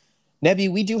 Nebby,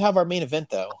 we do have our main event,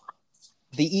 though.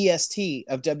 The EST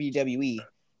of WWE,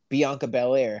 Bianca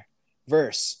Belair,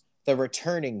 versus the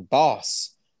returning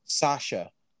boss,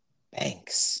 Sasha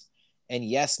Banks. And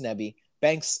yes, Nebby,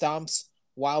 Banks stomps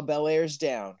while Belair's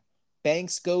down.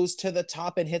 Banks goes to the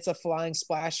top and hits a flying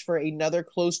splash for another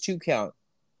close 2 count.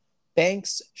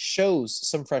 Banks shows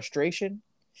some frustration.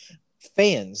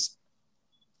 Fans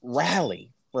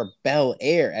rally for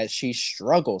Belair as she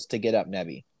struggles to get up,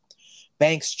 Nebby.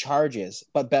 Banks charges,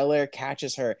 but Belair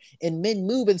catches her in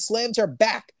mid-move and slams her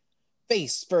back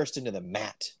face first into the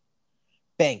mat.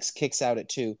 Banks kicks out at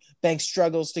 2. Banks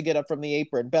struggles to get up from the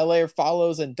apron. Belair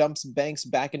follows and dumps Banks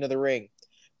back into the ring.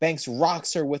 Banks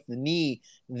rocks her with the knee,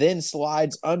 then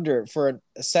slides under for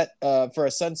a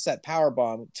sunset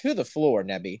powerbomb to the floor,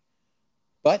 Nebby.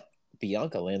 But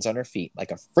Bianca lands on her feet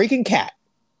like a freaking cat.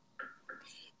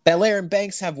 Belair and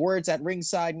Banks have words at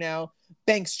ringside now.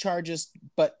 Banks charges,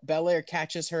 but Belair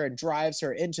catches her and drives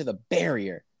her into the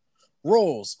barrier.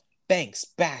 rolls Banks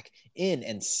back in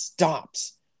and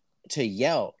stops to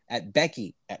yell at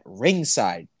Becky at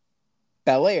ringside.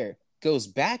 Belair goes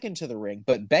back into the ring,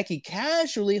 but Becky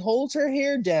casually holds her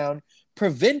hair down,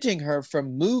 preventing her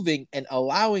from moving and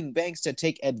allowing Banks to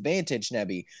take advantage,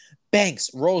 Nebby. Banks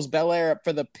rolls Belair up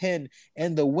for the pin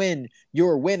and the win.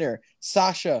 Your winner,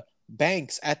 Sasha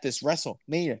Banks, at this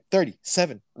WrestleMania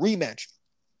 37 rematch.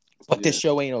 But this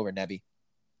show ain't over, Nebby.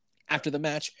 After the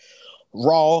match,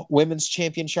 Raw Women's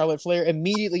Champion Charlotte Flair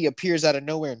immediately appears out of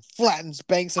nowhere and flattens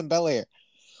Banks and Belair.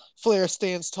 Flair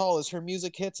stands tall as her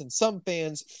music hits, and some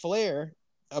fans boo.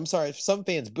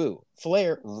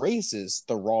 Flair races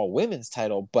the Raw Women's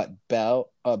title, but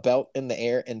belt in the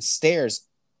air and stares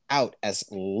out as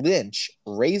Lynch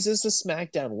raises the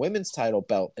SmackDown Women's title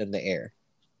belt in the air.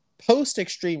 Post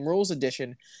Extreme Rules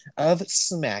edition of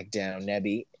SmackDown,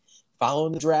 Nebby.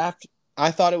 Following the draft,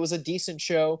 I thought it was a decent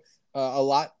show.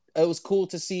 It was cool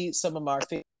to see some of our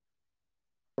favorites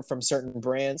from certain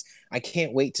brands. I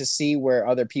can't wait to see where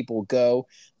other people go,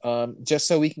 just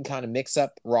so we can kind of mix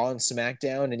up Raw and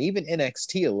SmackDown and even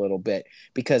NXT a little bit,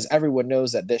 because everyone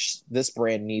knows that this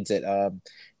brand needs it.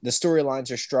 The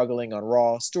storylines are struggling on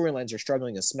Raw. Storylines are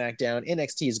struggling on SmackDown.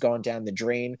 NXT has gone down the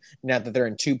drain now that they're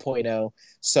in 2.0.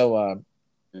 So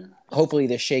hopefully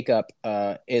this shakeup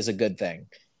is a good thing.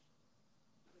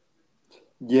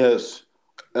 Yes,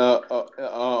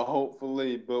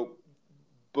 hopefully, but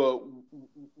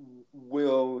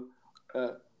we'll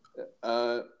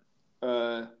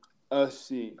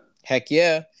see. Heck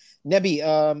yeah,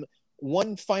 Nebby.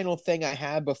 One final thing I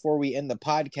have before we end the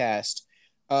podcast.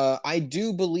 I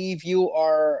do believe you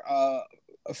are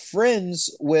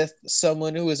friends with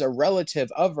someone who is a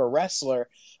relative of a wrestler,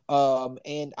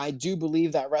 and I do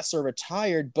believe that wrestler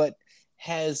retired, but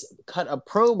has cut a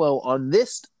promo on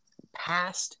this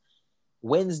past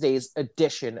Wednesday's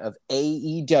edition of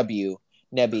AEW,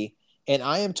 Nebby, and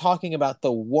I am talking about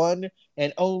the one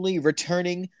and only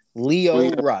returning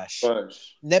Lio Rush.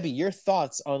 Nebby, your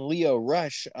thoughts on Lio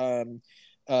Rush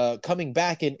coming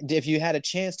back, and if you had a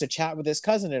chance to chat with his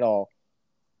cousin at all?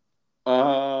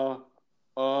 Well,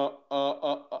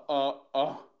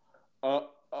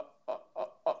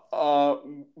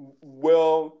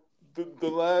 the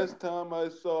last time I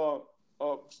saw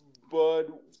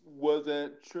Bud was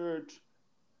at church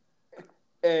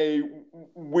a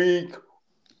week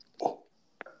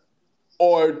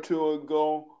or two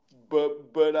ago,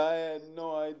 but I had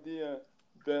no idea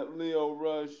that Lio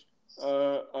Rush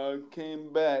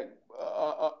came back.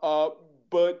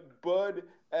 But Bud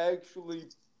actually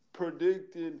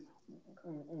predicted,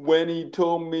 when he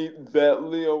told me that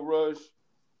Lio Rush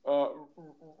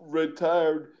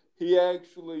retired, he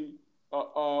actually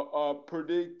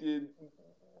predicted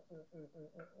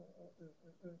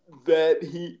that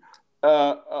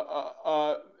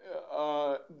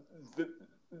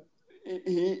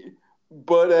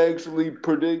Bud actually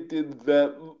predicted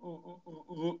that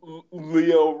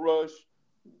Lio Rush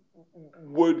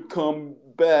would come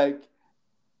back,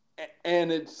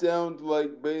 and it sounds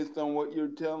like, based on what you're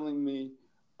telling me,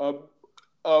 Bud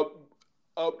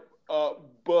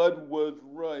was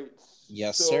right.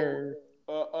 Yes, sir.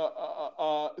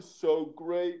 So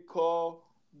great call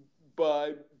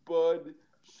by Bud.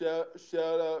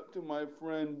 Shout out to my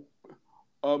friend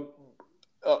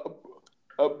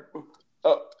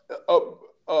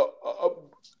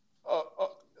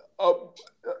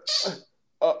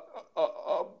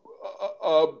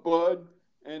Bud,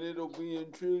 and it'll be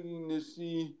intriguing to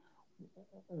see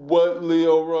what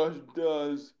Lio Rush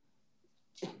does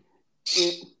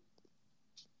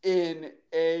in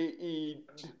AEW.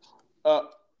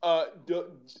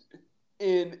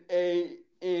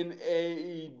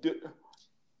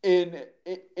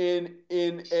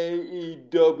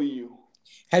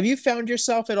 Have you found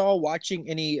yourself at all watching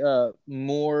any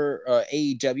more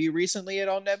AEW recently at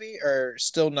all, Nebby, or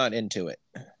still not into it?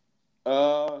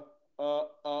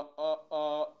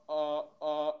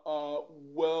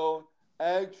 Well,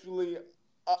 actually,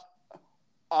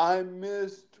 I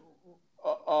missed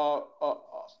Raw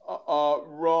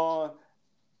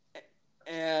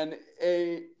and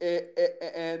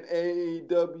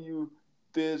AEW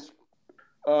this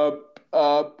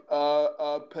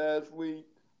past week,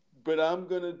 but I'm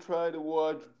gonna try to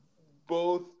watch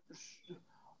both.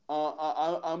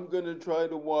 I'm gonna try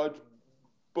to watch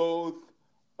both.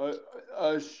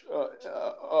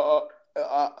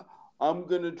 I'm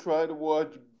gonna try to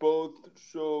watch both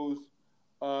shows.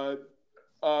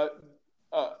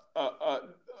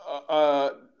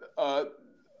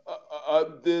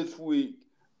 This week,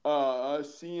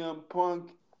 CM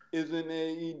Punk is in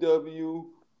AEW.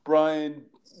 Bryan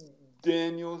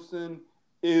Danielson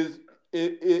is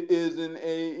is an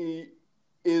AE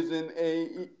is an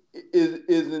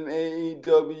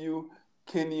AEW.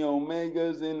 Kenny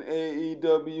Omega's in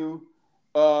AEW.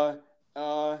 Uh,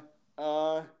 uh,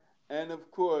 uh, and of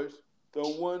course, the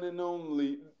one and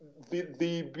only,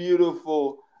 the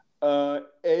beautiful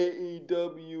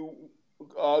AEW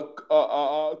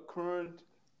current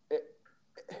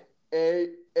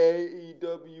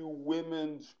AEW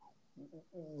Women's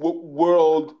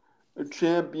World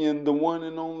Champion, the one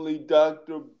and only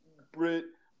Dr. Britt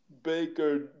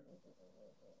Baker,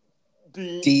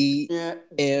 DMD.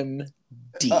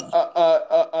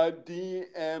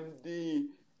 DMD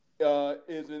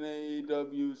is an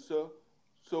AEW,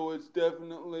 so it's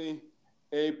definitely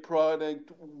a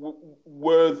product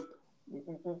worth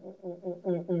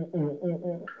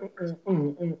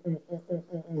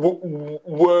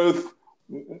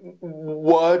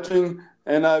watching.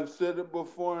 And I've said it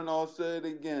before, and I'll say it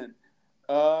again.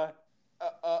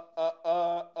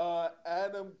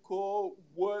 Adam Cole,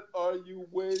 what are you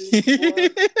waiting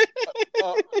for?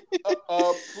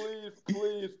 Please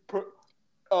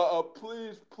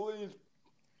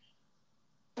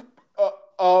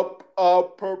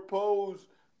propose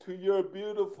to your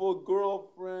beautiful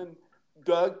girlfriend,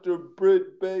 Dr.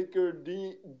 Britt Baker,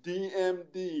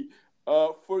 DMD.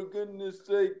 For goodness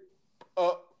sake,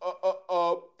 put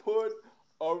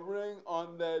a ring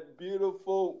on that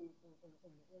beautiful.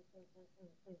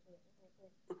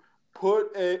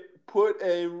 Put a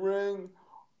ring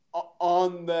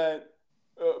on that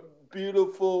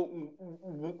beautiful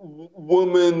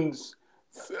woman's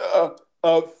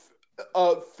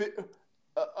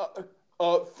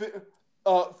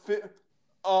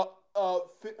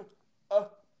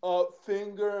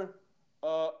finger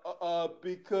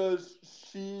because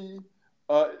she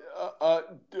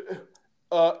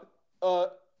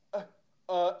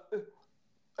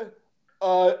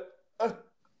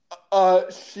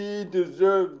she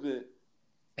deserves it.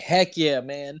 Heck yeah,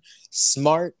 man.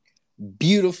 Smart,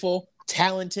 beautiful,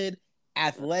 talented,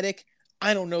 athletic.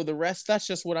 I don't know the rest. That's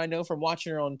just what I know from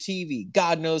watching her on TV.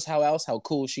 God knows how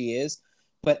cool she is.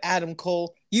 But Adam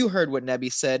Cole, you heard what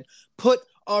Nebby said. Put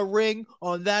a ring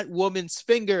on that woman's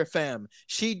finger, fam.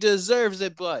 She deserves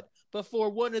it, blood. Before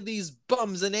one of these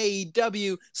bums in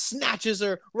AEW snatches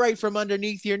her right from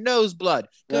underneath your nose, blood.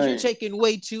 Because you're taking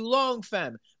way too long,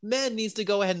 fam. Man needs to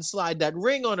go ahead and slide that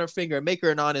ring on her finger and make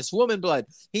her an honest woman, blood.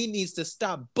 He needs to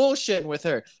stop bullshitting with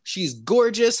her. She's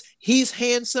gorgeous. He's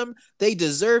handsome. They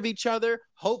deserve each other,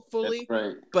 hopefully.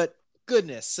 But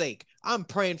goodness sake, I'm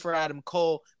praying for Adam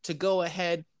Cole to go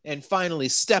ahead and finally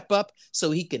step up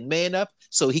so he can man up,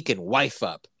 so he can wife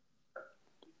up.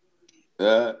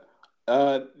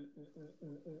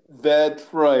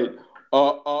 That's right.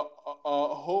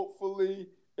 Hopefully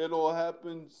it'll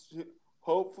happen.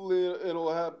 Hopefully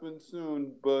it'll happen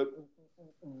soon, but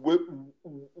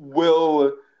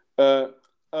we'll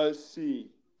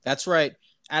see. That's right,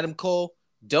 Adam Cole.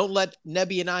 Don't let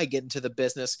Nebby and I get into the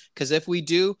business, because if we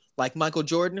do, like Michael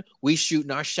Jordan, we shooting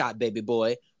our shot, baby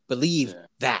boy. Believe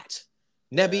that.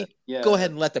 Nebby, go ahead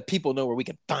and let the people know where we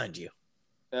can find you.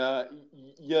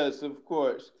 Yes, of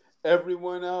course.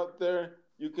 Everyone out there,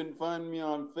 you can find me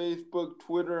on Facebook,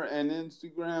 Twitter, and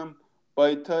Instagram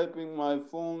by typing my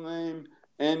full name,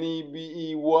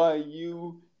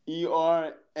 NEBEYUERM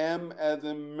as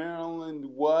in Maryland,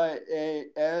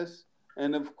 YAS.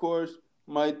 And of course,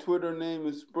 my Twitter name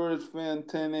is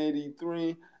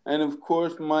SpursFan1083. And of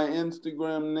course, my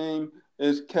Instagram name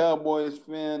is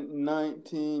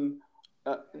CowboysFan19.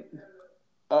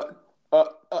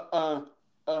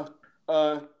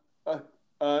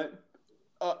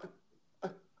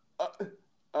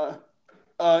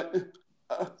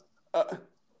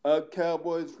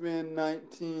 Cowboys fan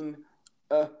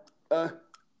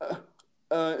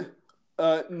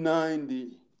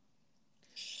 1990.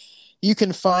 You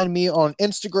can find me on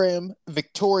Instagram,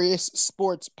 Victorious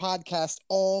Sports Podcast,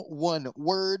 all one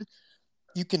word.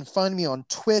 You can find me on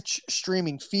Twitch,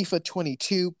 streaming FIFA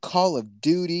 22, Call of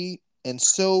Duty, and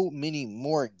so many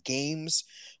more games.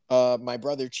 My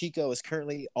brother Chico is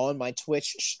currently on my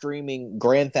Twitch streaming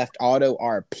Grand Theft Auto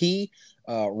RP,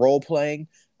 role-playing.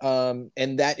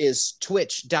 And that is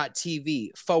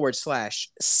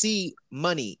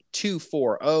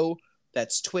twitch.tv/CMoney240.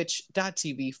 That's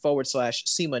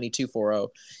twitch.tv/CMoney240.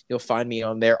 You'll find me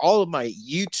on there. All my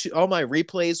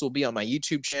replays will be on my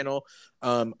YouTube channel.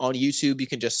 On YouTube, you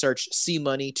can just search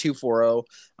CMoney240.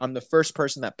 I'm the first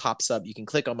person that pops up. You can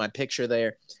click on my picture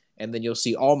there, and then you'll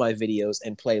see all my videos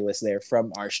and playlists there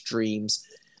from our streams.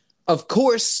 Of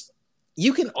course,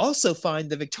 you can also find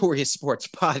the Victorious Sports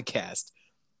Podcast,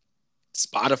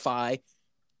 Spotify,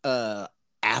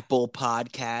 Apple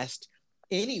Podcast,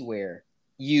 anywhere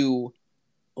you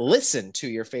listen to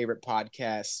your favorite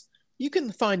podcasts, you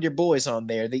can find your boys on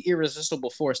there, the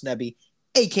Irresistible Force Nebby,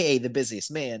 aka the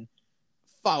Busiest Man,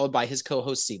 followed by his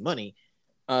co-host C Money,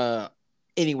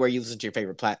 anywhere you listen to your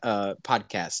favorite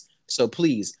podcast. So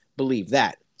please believe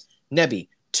that. Nebby,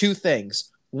 two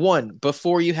things. One,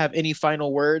 before you have any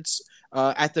final words,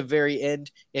 at the very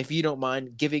end, if you don't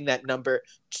mind giving that number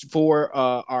for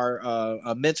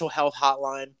our mental health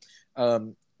hotline.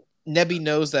 Nebby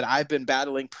knows that I've been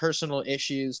battling personal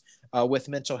issues with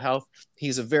mental health.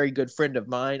 He's a very good friend of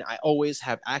mine. I always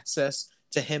have access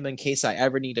to him in case I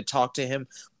ever need to talk to him.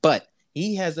 But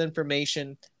he has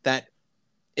information that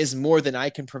is more than I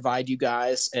can provide you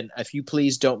guys. And if you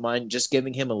please don't mind just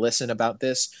giving him a listen about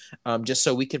this, just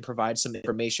so we can provide some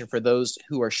information for those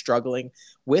who are struggling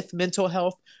with mental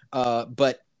health,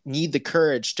 but need the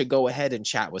courage to go ahead and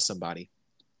chat with somebody.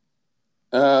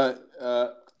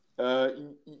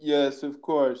 Yes, of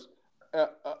course.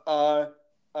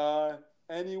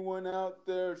 Anyone out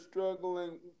there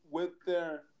struggling with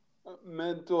their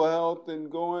mental health and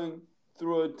going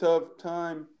through a tough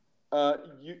time,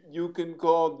 you can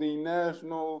call the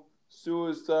National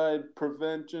Suicide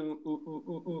Prevention.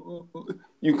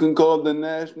 You can call the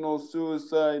National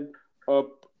Suicide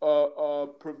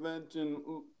Prevention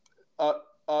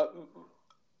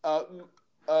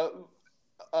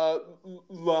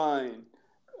line.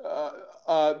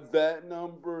 That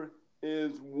number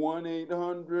is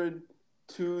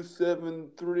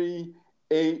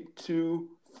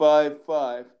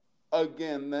 1-800-273-8255.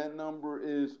 Again, that number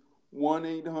is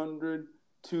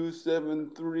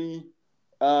 1-800-273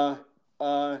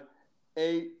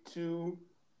 82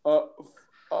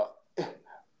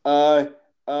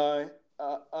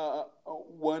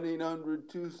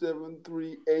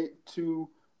 1-800-273-82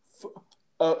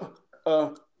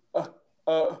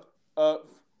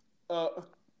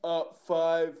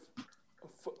 five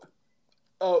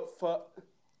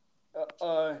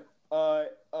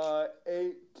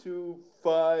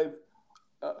 825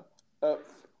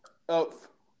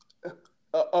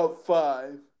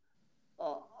 5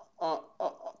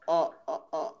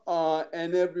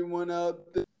 and everyone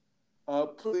out there,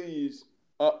 please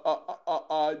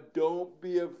don't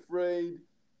be afraid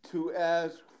to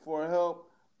ask for help,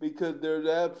 because there's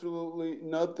absolutely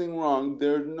nothing wrong.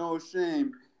 There's no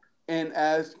shame in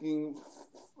asking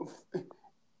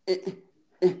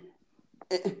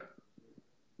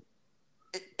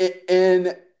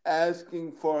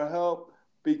for help,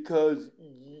 because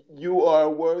you are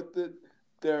worth it.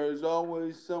 There is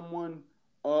always someone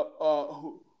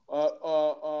who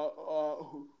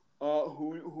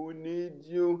needs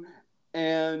you,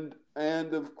 and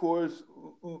of course,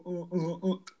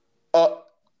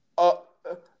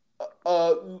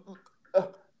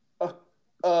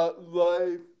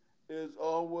 life is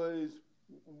always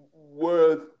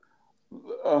worth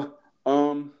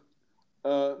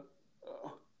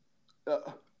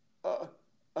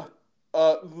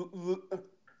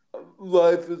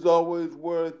life is always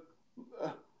worth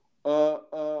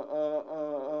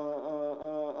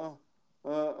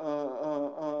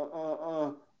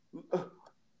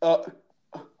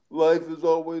life is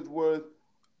always worth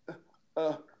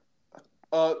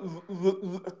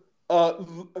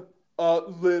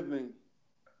living.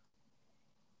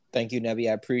 Thank you, Nebby.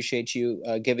 I appreciate you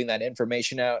giving that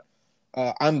information out.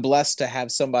 I'm blessed to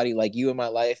have somebody like you in my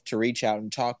life to reach out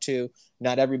and talk to.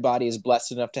 Not everybody is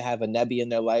blessed enough to have a Nebby in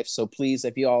their life. So please,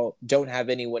 if you all don't have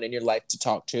anyone in your life to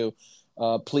talk to,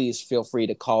 please feel free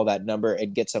to call that number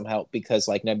and get some help, because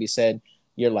like Nebby said,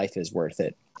 your life is worth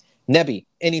it. Nebby,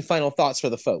 any final thoughts for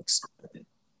the folks?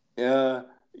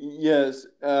 Yes.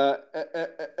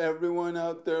 Everyone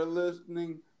out there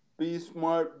listening, be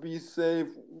smart, be safe,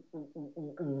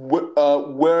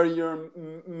 wear your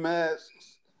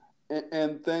masks,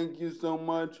 and thank you so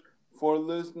much for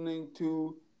listening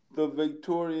to the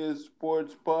Victorious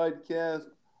Sports Podcast.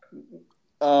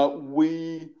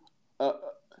 We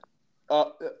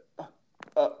love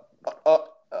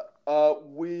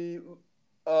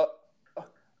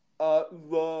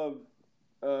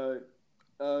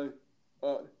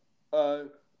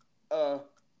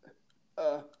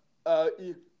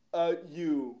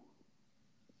you.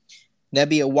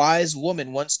 Nebby, a wise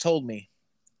woman once told me,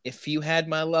 if you had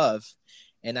my love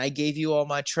and I gave you all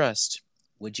my trust,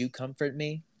 would you comfort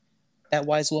me? That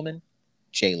wise woman?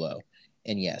 J-Lo.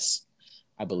 And yes,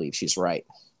 I believe she's right.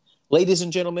 Ladies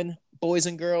and gentlemen, boys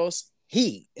and girls,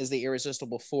 he is the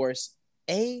Irresistible Force,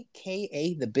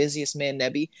 a.k.a. the Busiest Man,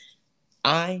 Nebby.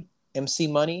 I am C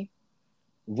Money.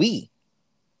 We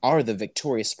are the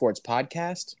Victorious Sports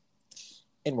Podcast,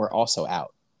 and we're also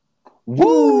out.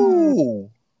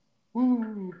 Woo!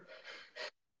 Woo!